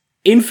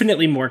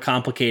infinitely more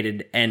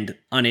complicated and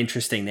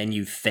uninteresting than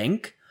you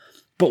think.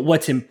 But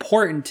what's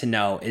important to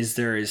know is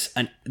there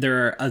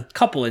are a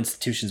couple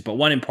institutions, but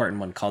one important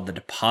one called the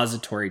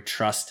Depository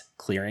Trust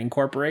Clearing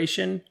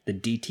Corporation, the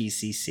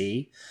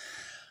DTCC,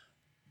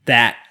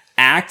 that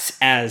acts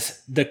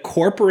as the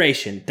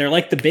corporation. They're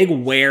like the big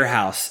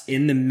warehouse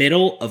in the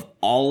middle of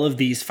all of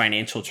these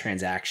financial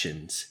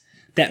transactions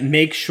that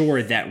make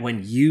sure that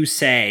when you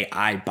say,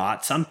 I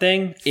bought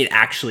something, it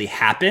actually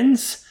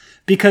happens,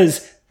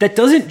 because that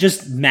doesn't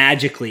just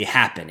magically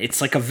happen.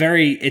 It's like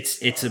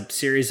it's a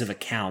series of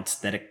accounts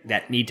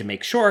that need to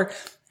make sure.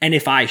 And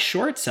if I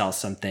short sell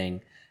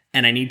something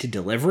and I need to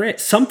deliver it,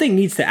 something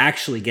needs to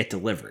actually get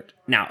delivered.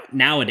 Now,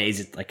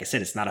 nowadays, like I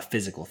said, it's not a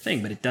physical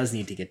thing, but it does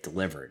need to get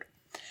delivered.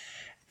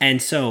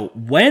 And so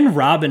when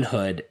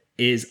Robinhood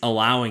is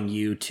allowing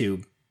you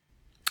to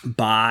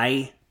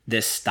buy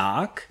this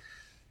stock,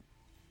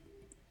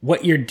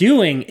 what you're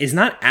doing is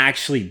not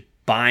actually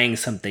buying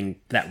something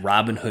that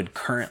Robinhood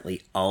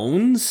currently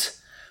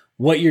owns.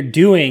 What you're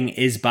doing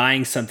is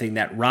buying something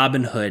that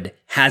Robinhood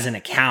has an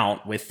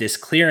account with this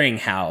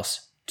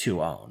clearinghouse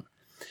to own.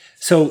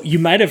 So you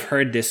might have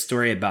heard this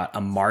story about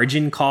a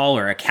margin call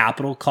or a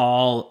capital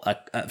call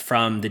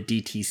from the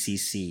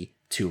DTCC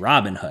to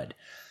Robinhood.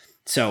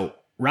 So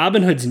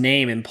Robinhood's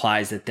name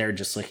implies that they're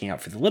just looking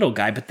out for the little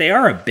guy, but they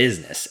are a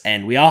business,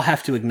 and we all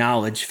have to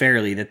acknowledge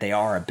fairly that they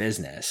are a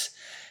business.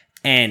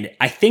 And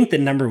I think the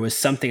number was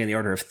something in the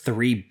order of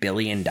 $3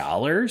 billion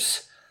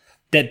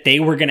that they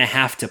were going to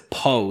have to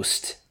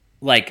post,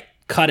 like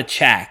cut a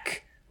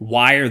check,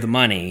 wire the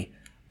money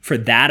for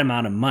that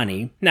amount of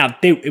money. Now,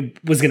 it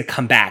was going to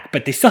come back,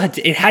 but they still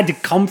it had to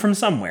come from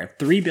somewhere.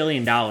 $3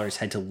 billion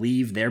had to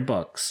leave their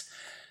books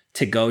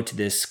to go to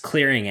this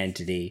clearing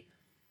entity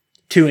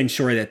to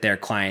ensure that their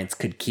clients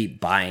could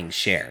keep buying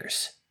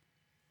shares.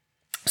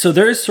 So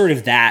there's sort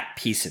of that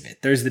piece of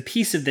it. There's the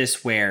piece of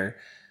this where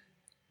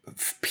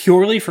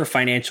purely for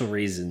financial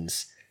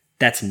reasons,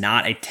 that's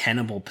not a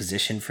tenable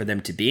position for them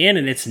to be in,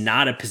 and it's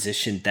not a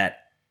position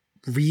that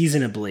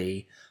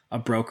reasonably a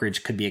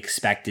brokerage could be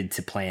expected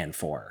to plan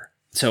for.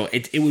 So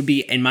it would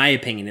be, in my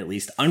opinion at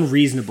least,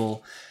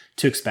 unreasonable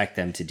to expect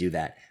them to do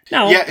that.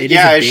 Now,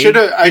 I should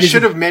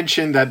have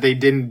mentioned that they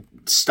didn't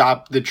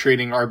stop the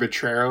trading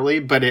arbitrarily,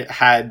 but it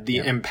had the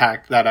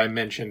impact that I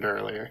mentioned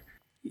earlier.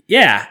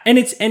 Yeah, and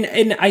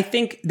I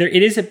think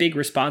it is a big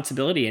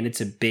responsibility, and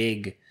it's a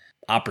big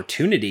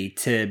opportunity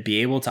to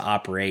be able to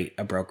operate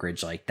a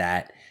brokerage like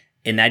that,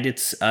 and that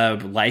it's a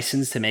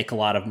license to make a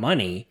lot of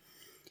money.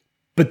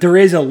 But there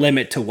is a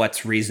limit to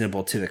what's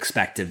reasonable to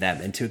expect of them,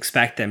 and to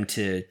expect them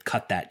to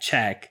cut that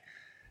check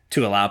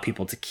to allow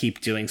people to keep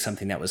doing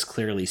something that was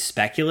clearly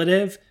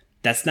speculative.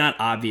 That's not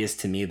obvious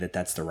to me that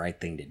that's the right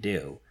thing to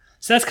do.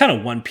 So that's kind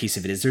of one piece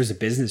of it, is there's a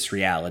business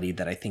reality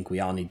that I think we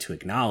all need to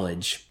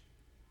acknowledge.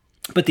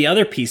 But the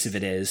other piece of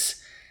it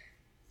is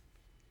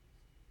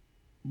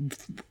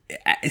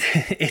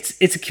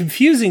it's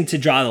confusing to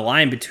draw the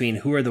line between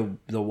who are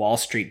the Wall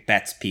Street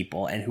bets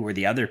people and who are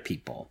the other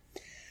people.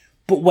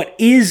 But what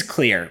is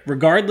clear,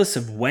 regardless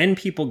of when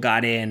people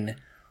got in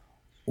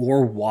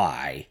or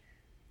why,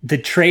 the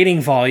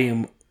trading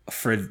volume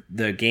for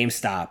the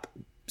GameStop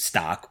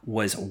stock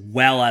was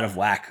well out of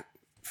whack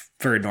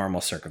for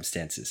normal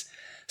circumstances.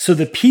 So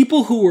the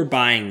people who were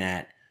buying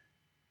that,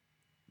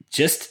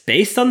 just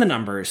based on the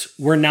numbers,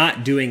 were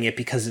not doing it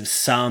because of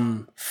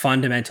some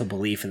fundamental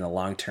belief in the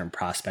long-term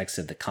prospects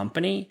of the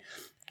company.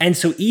 And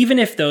so even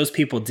if those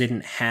people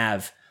didn't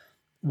have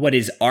what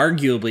is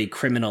arguably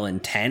criminal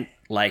intent,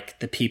 like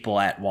the people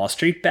at Wall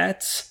Street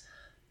Bets,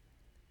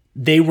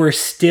 they were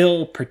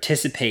still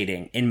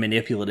participating in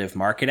manipulative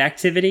market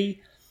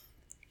activity.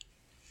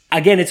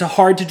 Again, it's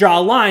hard to draw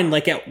a line.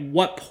 Like, at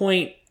what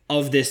point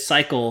of this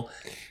cycle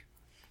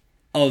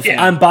of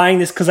I'm buying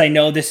this because I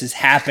know this is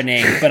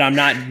happening, but I'm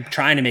not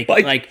trying to make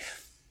like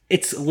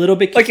it's a little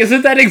bit like,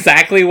 isn't that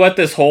exactly what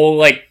this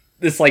whole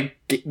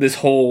this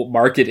whole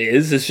market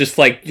is? It's just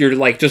like you're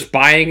like just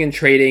buying and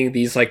trading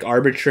these like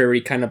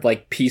arbitrary kind of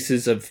like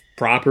pieces of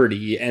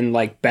property and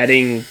like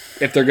betting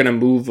if they're gonna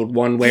move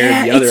one way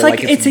or the other. It's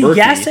like it's a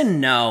yes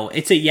and no.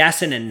 It's a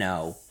yes and a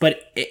no,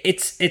 but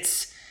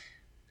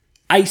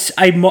I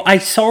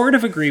sort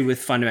of agree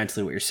with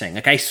fundamentally what you're saying.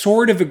 Like, I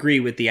sort of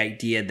agree with the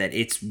idea that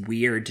it's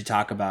weird to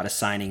talk about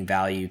assigning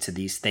value to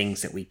these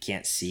things that we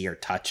can't see or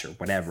touch or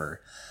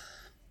whatever.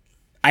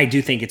 I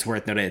do think it's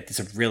worth noting that it's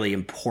a really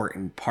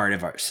important part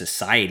of our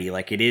society.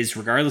 Like, it is,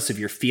 regardless of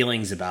your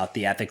feelings about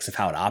the ethics of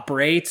how it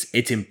operates,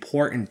 it's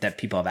important that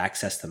people have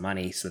access to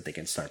money so that they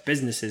can start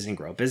businesses and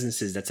grow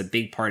businesses. That's a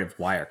big part of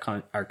why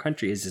our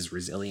country is as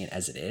resilient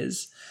as it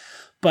is.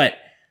 But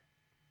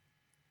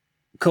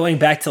going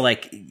back to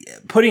like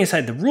putting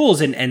aside the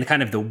rules and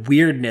kind of the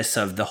weirdness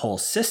of the whole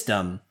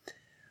system,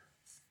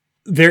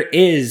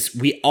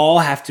 we all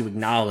have to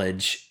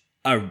acknowledge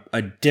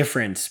a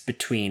difference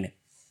between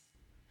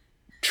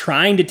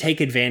trying to take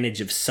advantage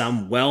of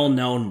some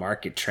well-known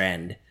market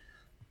trend,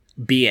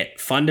 be it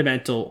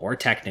fundamental or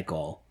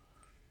technical,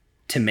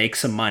 to make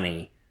some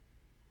money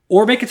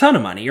or make a ton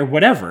of money or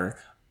whatever,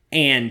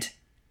 and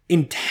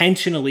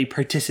intentionally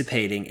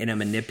participating in a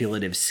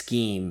manipulative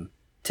scheme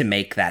to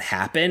make that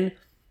happen.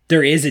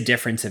 There is a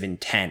difference of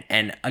intent.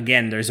 And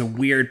again, there's a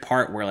weird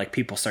part where like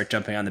people start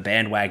jumping on the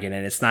bandwagon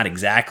and it's not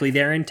exactly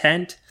their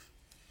intent.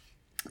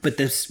 But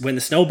when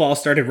the snowball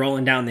started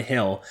rolling down the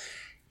hill,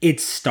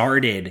 it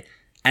started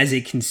as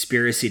a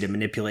conspiracy to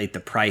manipulate the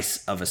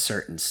price of a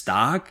certain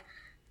stock.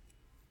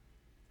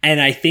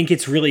 And I think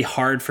it's really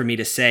hard for me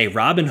to say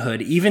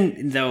Robinhood,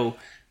 even though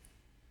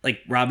like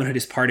Robinhood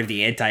is part of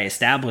the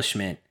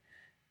anti-establishment,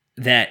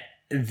 that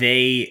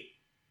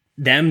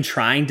them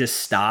trying to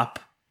stop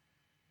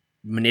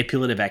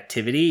manipulative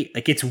activity,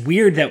 like, it's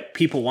weird that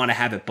people want to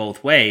have it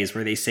both ways,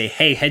 where they say,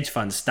 hey, hedge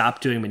funds,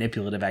 stop doing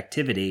manipulative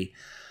activity.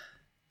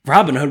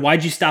 Robinhood,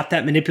 why'd you stop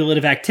that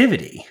manipulative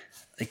activity?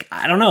 like,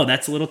 I don't know.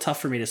 That's a little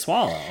tough for me to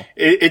swallow.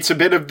 It's a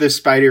bit of the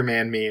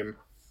Spider-Man meme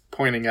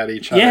pointing at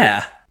each other.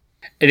 Yeah.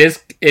 It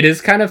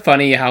is kind of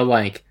funny how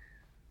like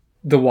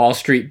the Wall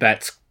Street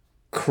Bets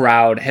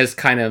crowd has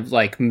kind of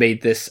like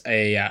made this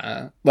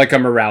a like a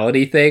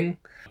morality thing.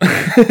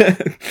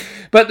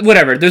 But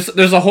whatever.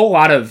 There's a whole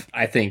lot of,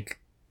 I think,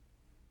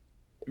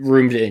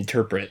 room to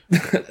interpret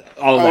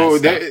all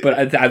of that stuff.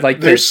 But I like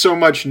there's so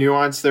much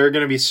nuance. There are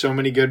going to be so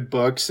many good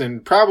books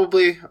and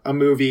probably a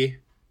movie.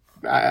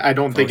 I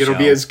don't think it'll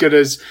be as good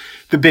as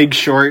The Big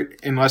Short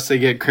unless they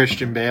get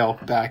Christian Bale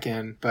back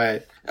in.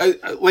 But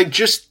like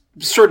just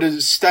sort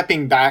of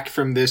stepping back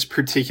from this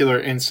particular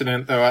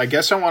incident, though, I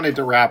guess I wanted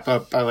to wrap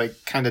up by like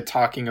kind of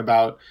talking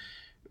about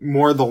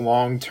more the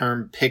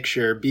long-term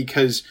picture,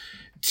 because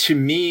to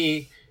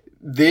me,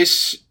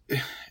 this,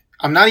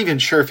 I'm not even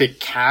sure if it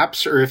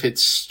caps or if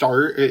it's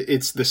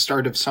the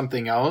start of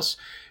something else.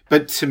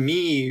 But to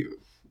me,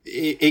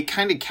 it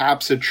kind of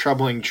caps a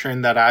troubling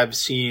trend that I've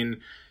seen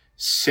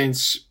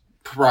since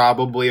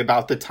probably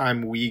about the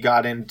time we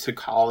got into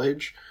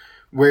college,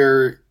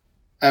 where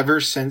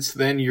ever since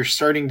then, you're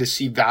starting to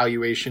see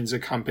valuations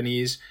of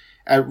companies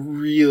at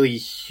really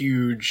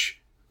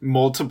huge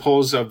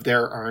multiples of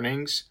their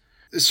earnings.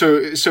 So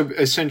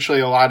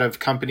essentially a lot of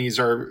companies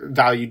are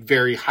valued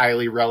very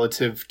highly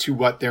relative to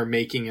what they're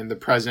making in the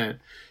present,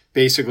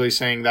 basically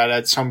saying that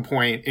at some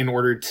point, in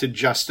order to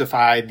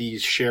justify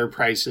these share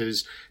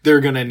prices,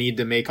 they're going to need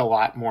to make a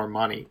lot more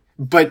money.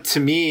 But to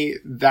me,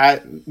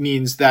 that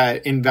means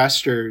that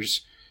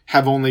investors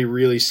have only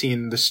really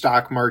seen the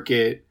stock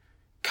market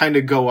kind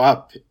of go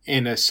up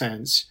in a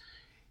sense,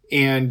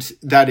 and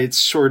that it's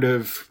sort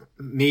of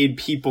made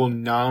people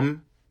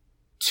numb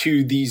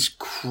to these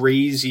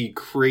crazy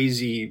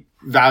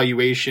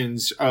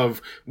valuations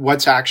of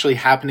what's actually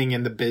happening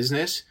in the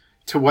business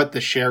to what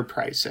the share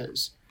price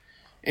is.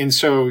 And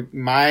so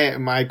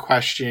my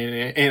question,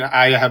 and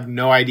I have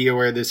no idea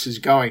where this is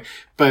going,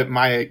 but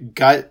my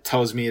gut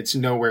tells me it's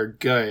nowhere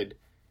good,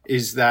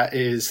 is that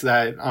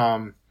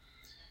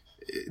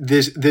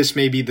this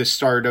may be the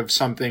start of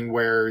something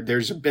where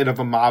there's a bit of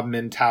a mob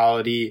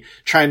mentality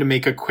trying to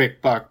make a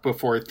quick buck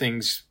before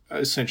things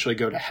essentially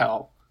go to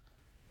hell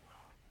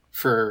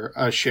for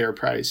a share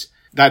price.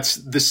 That's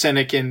the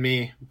cynic in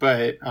me,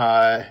 but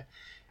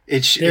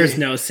there's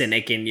no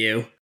cynic in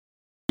you.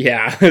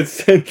 Yeah.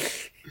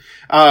 It's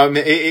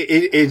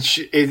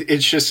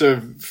just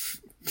a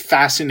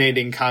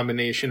fascinating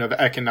combination of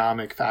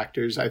economic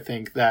factors, I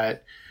think,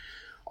 that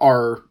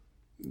are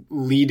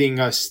leading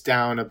us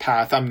down a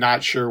path. I'm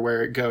not sure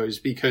where it goes,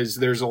 because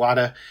there's a lot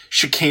of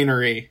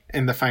chicanery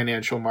in the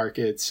financial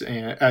markets,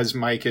 as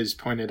Mike has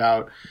pointed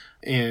out,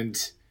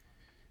 and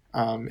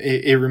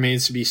it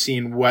remains to be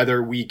seen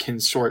whether we can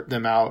sort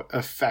them out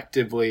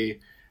effectively,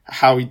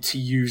 how to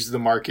use the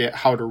market,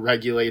 how to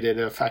regulate it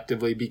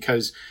effectively,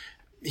 because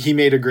he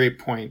made a great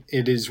point.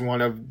 It is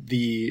one of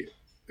the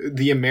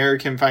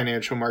American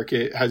financial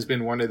market has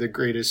been one of the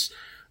greatest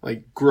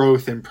like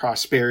growth and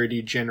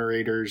prosperity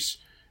generators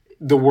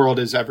the world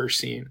has ever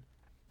seen.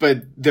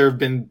 But there have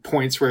been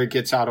points where it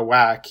gets out of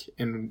whack,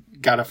 and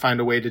got to find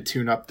a way to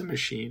tune up the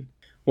machine.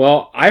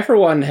 Well, I, for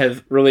one,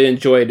 have really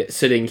enjoyed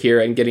sitting here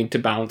and getting to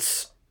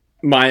bounce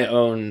my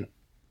own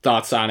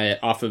thoughts on it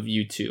off of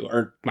you two,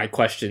 or my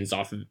questions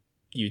off of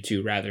you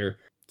two, rather.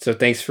 So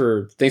thanks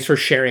for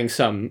sharing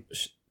some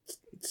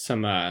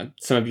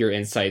of your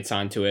insights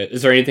onto it.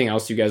 Is there anything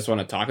else you guys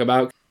want to talk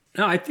about?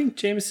 No, I think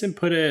Jameson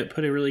put a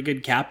really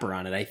good capper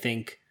on it. I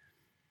think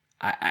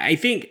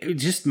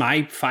just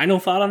my final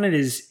thought on it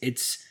is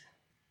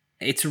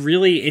it's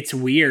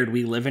weird.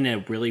 We live in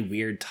a really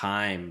weird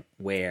time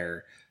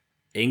where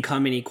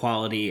income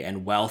inequality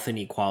and wealth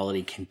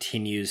inequality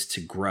continues to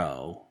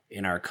grow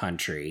in our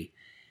country,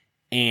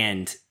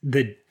 and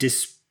the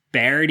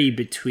disparity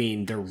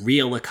between the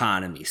real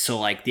economy. So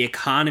like the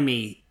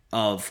economy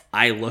of,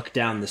 I look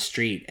down the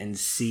street and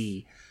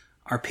see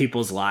our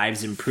people's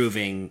lives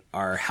improving,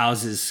 our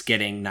houses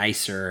getting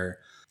nicer,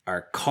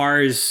 our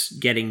cars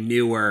getting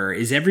newer.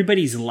 Is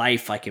everybody's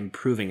life like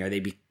improving?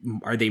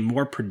 Are they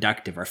more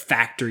productive? Are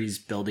factories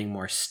building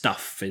more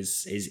stuff?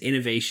 Is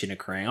innovation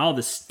occurring? All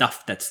this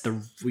stuff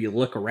we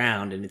look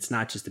around and it's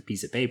not just a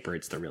piece of paper,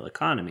 it's the real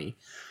economy.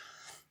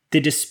 The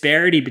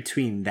disparity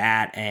between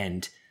that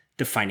and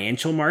the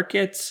financial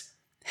markets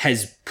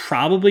has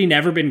probably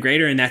never been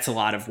greater, and that's a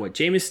lot of what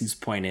Jameson's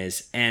point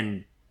is.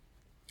 And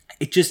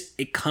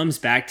it comes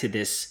back to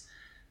this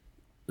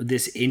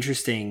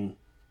interesting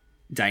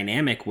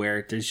dynamic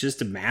where there's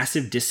just a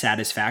massive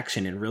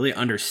dissatisfaction, and really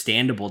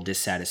understandable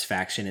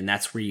dissatisfaction, and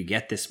that's where you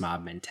get this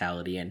mob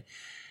mentality. And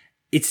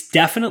it's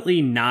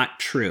definitely not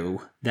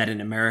true that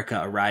in America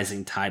a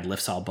rising tide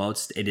lifts all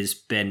boats. It has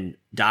been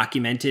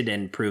documented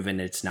and proven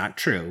it's not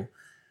true.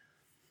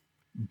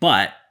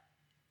 But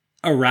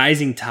a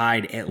rising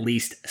tide at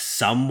least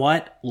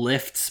somewhat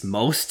lifts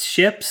most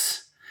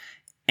ships,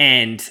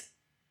 and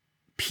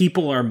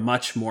people are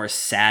much more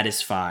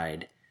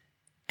satisfied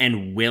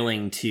and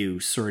willing to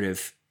sort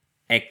of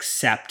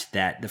accept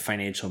that the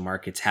financial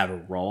markets have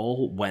a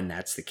role when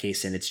that's the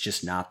case, and it's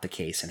just not the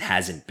case and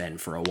hasn't been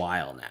for a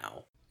while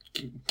now.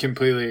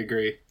 Completely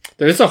agree.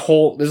 There's a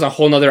whole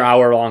nother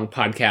hour long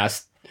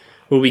podcast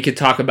where we could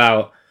talk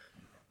about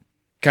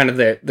kind of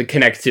the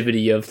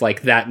connectivity of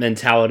like that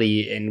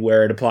mentality and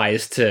where it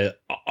applies to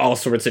all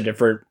sorts of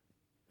different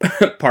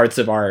parts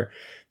of our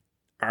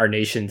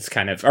nation's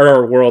kind of, or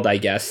our world, I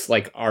guess,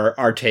 like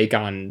our take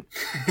on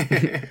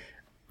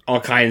all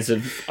kinds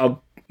of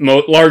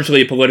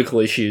largely political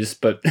issues,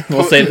 but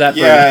we'll save that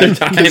for another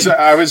time. Because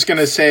I was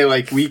gonna say,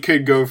 like, we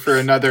could go for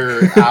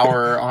another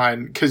hour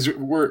on, because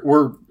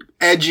we're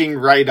edging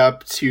right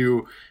up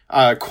to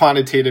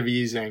quantitative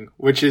easing,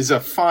 which is a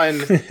fun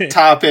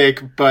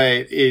topic,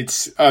 but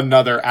it's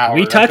another hour.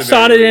 We touched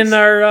on it in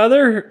our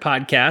other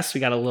podcast. We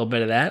got a little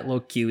bit of that,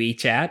 little QE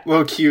chat.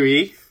 Little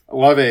QE.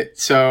 Love it.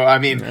 So, I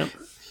mean... Yep.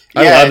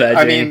 I love that,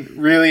 I mean,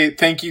 really,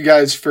 thank you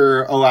guys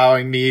for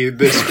allowing me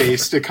this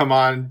space to come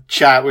on,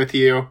 chat with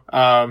you.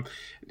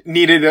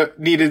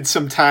 Needed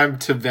some time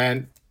to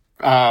vent,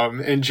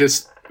 and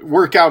just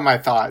work out my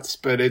thoughts,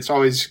 but it's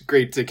always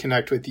great to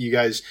connect with you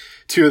guys,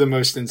 two of the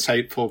most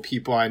insightful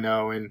people I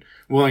know and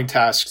willing to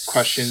ask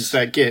questions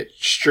that get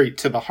straight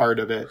to the heart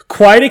of it.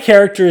 Quite a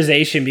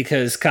characterization,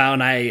 because Kyle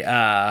and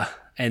I,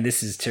 and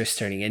this is just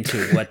turning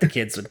into what the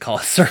kids would call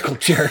a circle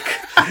jerk.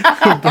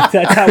 But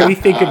that's how we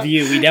think of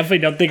you. We definitely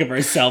don't think of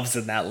ourselves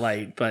in that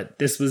light, but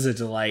this was a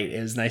delight.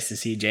 It was nice to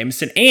see you,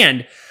 Jameson.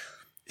 And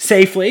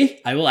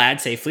safely, I will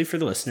add safely for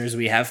the listeners,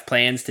 we have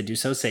plans to do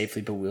so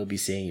safely, but we'll be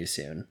seeing you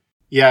soon.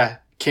 Yeah,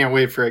 can't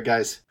wait for it,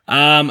 guys.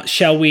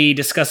 Shall we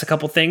discuss a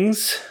couple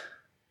things?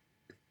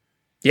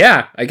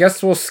 Yeah, I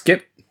guess we'll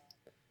skip.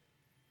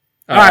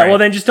 All right, well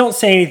then just don't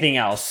say anything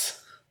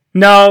else.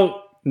 No,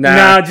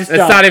 just it's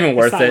don't. not even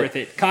worth it's not it. Worth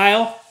it.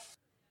 Kyle?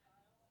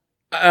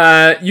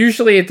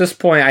 Usually at this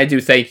point I do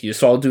thank you,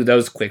 so I'll do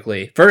those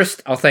quickly.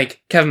 First, I'll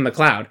thank Kevin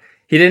MacLeod.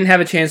 He didn't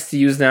have a chance to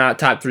use the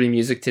top 3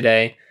 music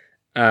today,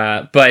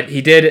 but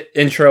he did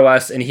intro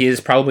us, and he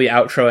is probably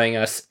outroing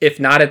us.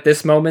 If not at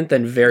this moment,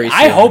 then very soon.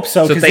 I hope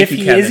so, because if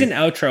he Kevin. isn't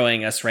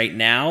outroing us right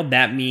now,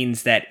 that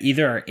means that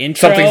either our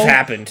intro Something's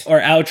happened or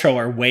outro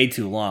are way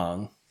too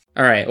long.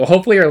 All right. Well,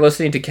 hopefully you're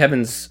listening to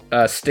Kevin's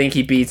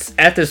stinky beats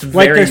at this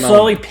very Like they're moment.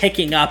 slowly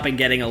picking up and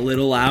getting a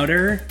little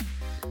louder.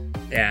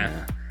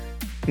 Yeah.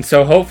 And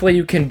so hopefully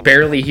you can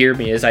barely hear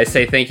me as I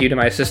say thank you to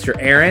my sister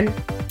Erin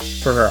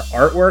for her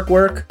artwork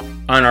work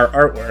on our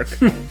artwork,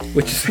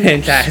 which is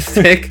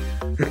fantastic.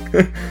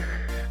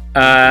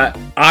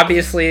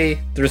 Obviously,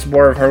 there's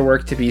more of her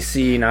work to be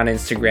seen on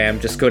Instagram.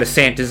 Just go to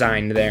Sant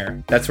Design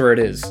there. That's where it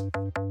is.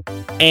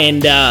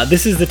 And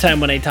this is the time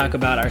when I talk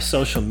about our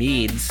social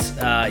medias.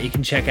 You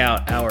can check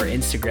out our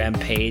Instagram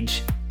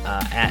page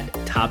at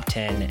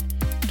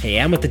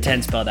Top10KM with the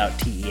 10 spelled out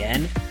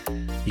TEN.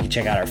 You can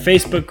check out our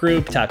Facebook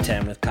group, Top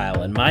 10 with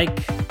Kyle and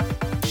Mike.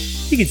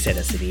 You can send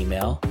us an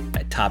email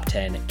at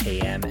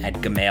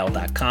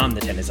top10km@gmail.com.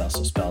 The 10 is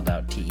also spelled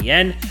out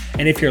TEN.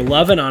 And if you're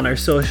loving on our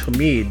social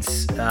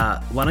medias,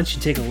 why don't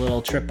you take a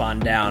little trip on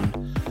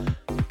down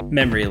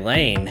memory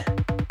lane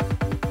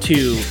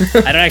to,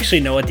 I don't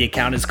actually know what the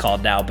account is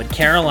called now, but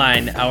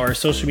Caroline, our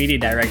social media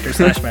director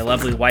 / my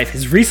lovely wife,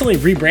 has recently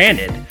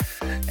rebranded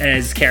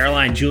as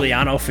Caroline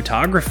Giuliano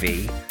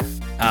Photography.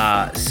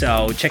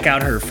 So check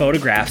out her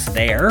photographs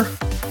there.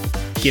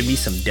 Give me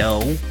some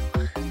dough.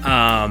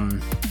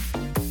 And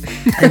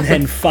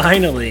then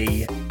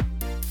finally,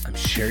 I'm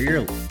sure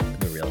you're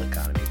the real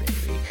economy,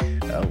 baby.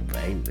 Oh,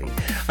 baby.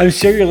 I'm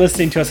sure you're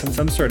listening to us on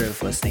some sort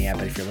of listening app,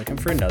 but if you're looking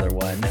for another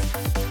one,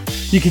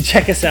 you can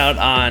check us out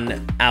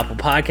on Apple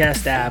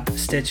Podcast app,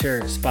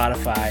 Stitcher,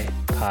 Spotify,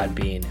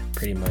 Podbean,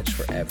 pretty much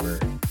wherever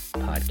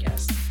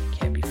podcasts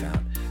can be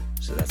found.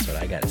 So that's what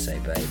I got to say,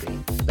 baby.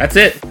 That's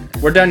it.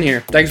 We're done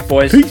here. Thanks,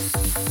 boys.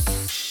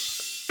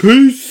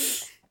 Peace.